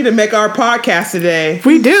day. We need to make our podcast today.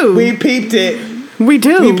 We do. We peeped it. We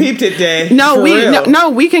do. We peeped it day. No,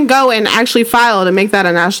 we can go and actually file to make that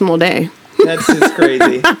a national day. That's just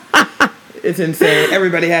crazy. It's insane.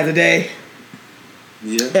 Everybody has a day.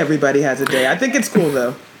 Yeah. Everybody has a day. I think it's cool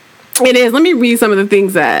though. It is. Let me read some of the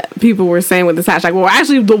things that people were saying with this hashtag. Well,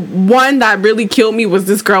 actually, the one that really killed me was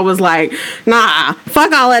this girl was like, nah,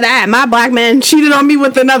 fuck all of that. My black man cheated on me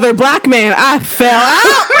with another black man. I fell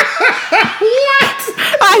out. What?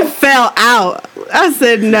 I fell out. I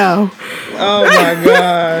said no. Oh, my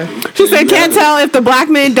God. She said, can't tell if the black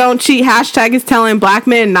men don't cheat. Hashtag is telling black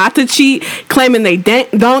men not to cheat, claiming they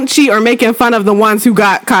don't cheat, or making fun of the ones who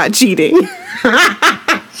got caught cheating.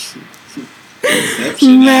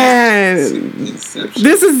 Man, this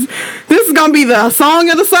is gonna be the song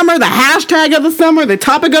of the summer, the hashtag of the summer, the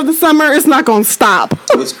topic of the summer. It's not gonna stop.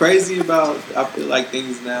 What's crazy about, I feel like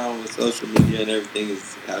things now with social media and everything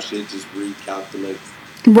is how shit just recalculates.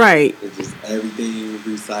 Right. It's just everything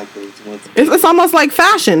recycles once again. It's almost like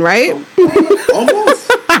fashion, right?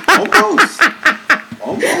 Almost.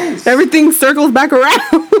 Everything circles back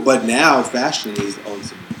around. But now fashion is on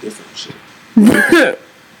some different shit.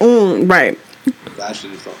 Right.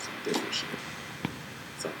 Fashion is on some different shit.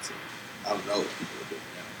 I don't know what people are doing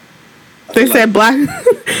now.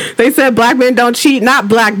 They said black men don't cheat, not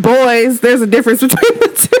black boys. There's a difference between the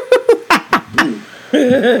two.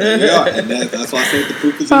 Yeah, and that's why I said the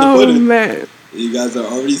proof is in the pudding. Oh man. You guys are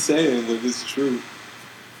already saying that it's true.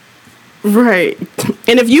 Right.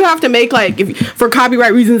 And if you have to make, for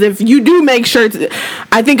copyright reasons, if you do make shirts,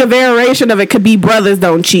 I think a variation of it could be brothers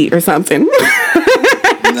don't cheat or something.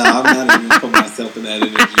 No, I'm not even putting myself in that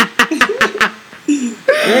energy.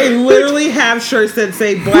 They literally have shirts that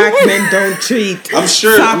say black men don't cheat. I'm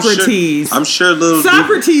sure. Socrates. I'm sure little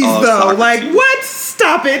Socrates, though. Socrates. Like, what?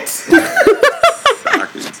 Stop it.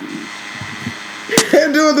 Socrates.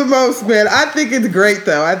 They're doing the most, man. I think it's great,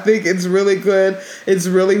 though. I think it's really good. It's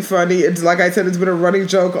really funny. It's like I said, it's been a running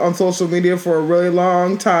joke on social media for a really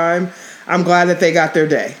long time. I'm glad that they got their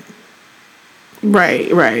day. Right.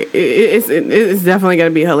 It's definitely going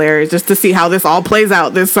to be hilarious just to see how this all plays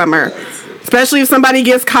out this summer. Especially if somebody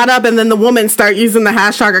gets caught up and then the women start using the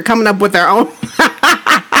hashtag or coming up with their own.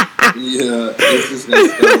 Yeah, it's just going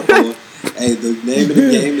to start a whole... Hey, the name of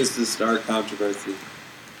the game is to start controversy.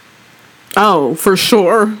 Oh, for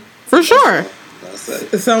sure. That's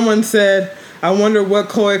it. Someone said, I wonder what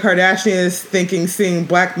Khloe Kardashian is thinking seeing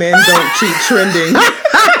black men don't cheat trending.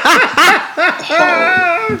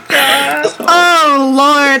 Oh,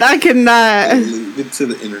 Lord, I cannot. Leave it to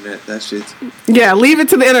the internet. That shit's leave it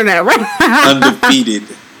to the internet, right? undefeated.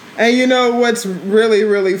 And you know what's really,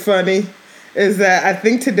 really funny is that I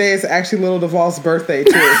think today is actually Lil Duval's birthday,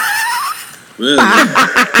 too. Really?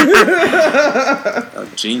 A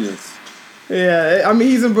genius. Yeah, I mean,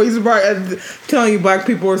 he's telling you, black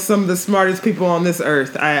people are some of the smartest people on this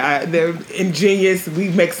earth. They're ingenious. We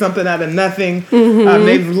make something out of nothing. Mm-hmm.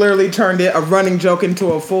 They've literally turned it a running joke into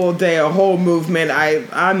a full day, a whole movement.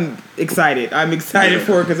 I'm excited. I'm excited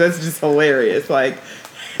for it because that's just hilarious. Like,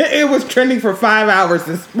 it was trending for 5 hours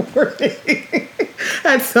this morning.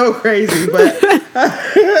 That's so crazy, but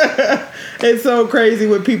it's so crazy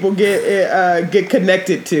what people get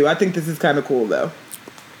connected to. I think this is kind of cool, though.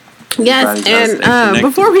 Yes, and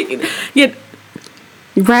before we get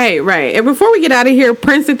right, and before we get out of here,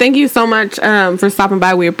 Princeton, thank you so much for stopping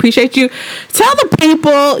by. We appreciate you. Tell the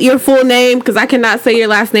people your full name because I cannot say your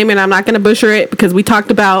last name, and I'm not going to butcher it because we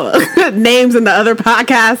talked about names in the other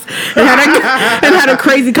podcast and had a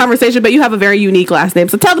crazy conversation. But you have a very unique last name,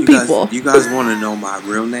 so tell the people. You guys want to know my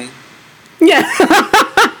real name? Yeah,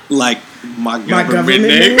 like my government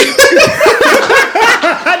name.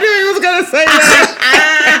 I knew he was gonna say that.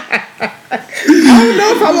 I don't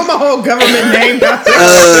know if I want my whole government name.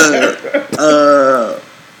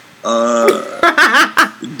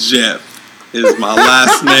 Jeff is my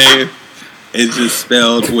last name. It's just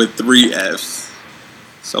spelled with 3 F's,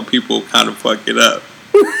 so people kind of fuck it up.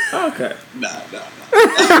 Okay. Nah.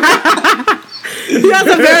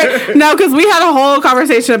 No, because we had a whole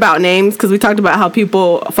conversation about names because we talked about how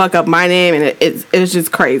people fuck up my name and it's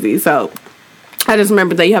just crazy. So I just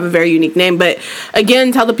remembered that you have a very unique name. But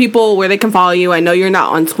again, tell the people where they can follow you. I know you're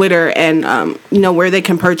not on Twitter and where they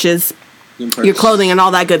can purchase your clothing and all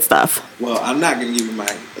that good stuff. Well, I'm not going to give you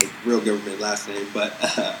my real government last name, but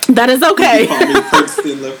that is okay. You can call me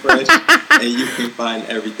Princeton LaFresh, and you can find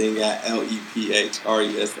everything at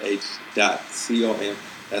LEPHRESH.com.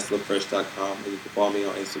 That's LaFresh.com. And you can follow me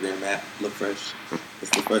on Instagram at LaFresh.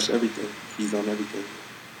 It's LaFresh everything. He's on everything.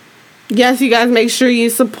 Yes, you guys make sure you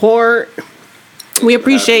support. We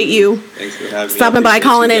appreciate you. Thanks for having me. Stopping by,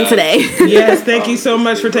 calling in today. Yes, thank you so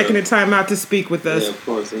much for taking the time out to speak with us. Yeah, of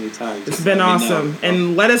course, anytime. It's been awesome.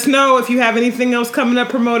 And let us know if you have anything else coming up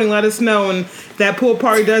promoting. Let us know. And that pool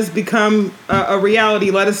party does become a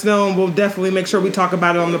reality. Let us know, and we'll definitely make sure we talk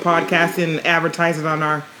about it on the podcast and advertise it on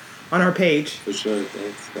our page. For sure.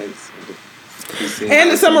 Thanks.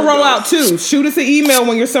 And the summer rollout too. Shoot us an email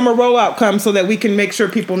when your summer rollout comes so that we can make sure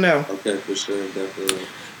people know. Okay, for sure, definitely.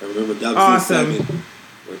 And remember, awesome. 7,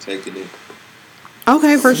 we're taking it.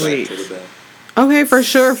 Okay, for sure. Okay, for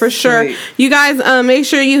sure. Sweet. You guys, make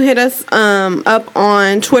sure you hit us up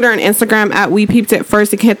on Twitter and Instagram at We Peeped It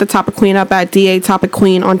First. You can hit the Topic Queen up at DA Topic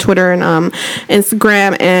Queen on Twitter and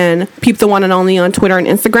Instagram, and Peep the One and Only on Twitter and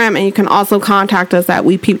Instagram. And you can also contact us at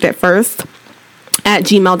We Peeped It First at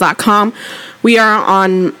gmail.com. We are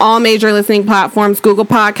on all major listening platforms: Google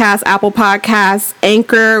Podcasts, Apple Podcasts,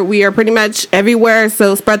 Anchor. We are pretty much everywhere,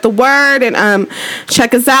 so spread the word and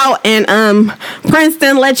check us out. And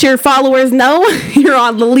Princeton, let your followers know you're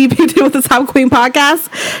on the Leap Into with the Top Queen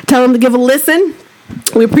podcast. Tell them to give a listen.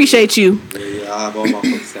 We appreciate you. Yeah, I have all my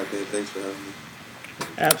folks out there. Thanks for having me.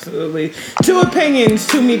 Absolutely. 2 opinions,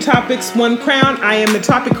 too many topics, 1 crown. I am the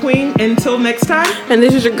Topic Queen. Until next time. And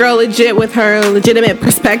this is your girl Legit with her legitimate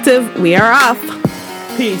perspective. We are off.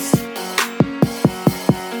 Peace.